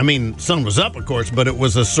amazing. I mean, sun was up, of course, but it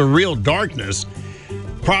was a surreal darkness.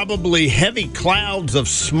 Probably heavy clouds of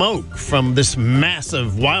smoke from this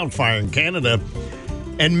massive wildfire in Canada.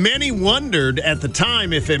 And many wondered at the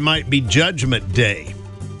time if it might be Judgment Day.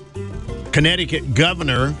 Connecticut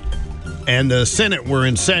governor and the Senate were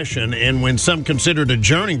in session, and when some considered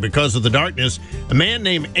adjourning because of the darkness, a man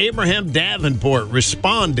named Abraham Davenport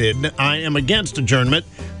responded, I am against adjournment.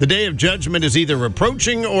 The day of judgment is either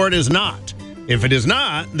approaching or it is not. If it is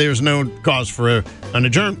not, there's no cause for an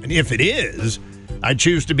adjournment. If it is, I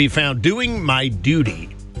choose to be found doing my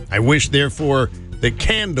duty. I wish, therefore, that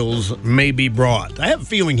candles may be brought. I have a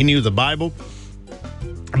feeling he knew the Bible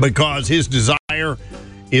because his desire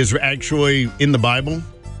is actually in the Bible.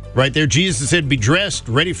 Right there, Jesus said, be dressed,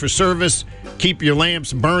 ready for service, keep your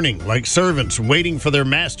lamps burning like servants waiting for their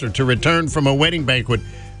master to return from a wedding banquet,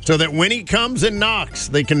 so that when he comes and knocks,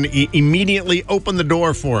 they can immediately open the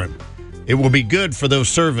door for him. It will be good for those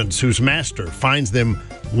servants whose master finds them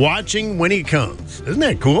watching when he comes. Isn't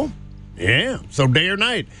that cool? Yeah. So day or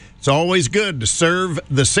night, it's always good to serve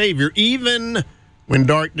the Savior, even when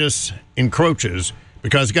darkness encroaches,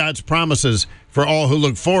 because God's promises for all who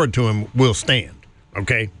look forward to him will stand.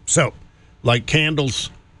 Okay? So, like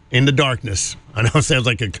candles in the darkness. I know it sounds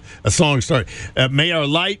like a song start. May our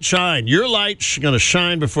light shine. Your light's going to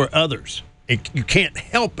shine before others. You can't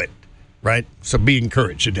help it, right? So be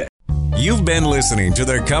encouraged today. You've been listening to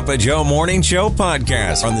the Cup of Joe Morning Show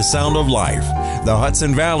podcast on the Sound of Life, the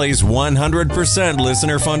Hudson Valley's 100%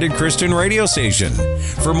 listener-funded Christian radio station.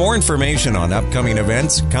 For more information on upcoming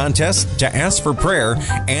events, contests, to ask for prayer,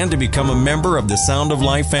 and to become a member of the Sound of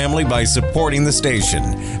Life family by supporting the station,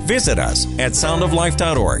 visit us at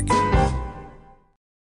soundoflife.org.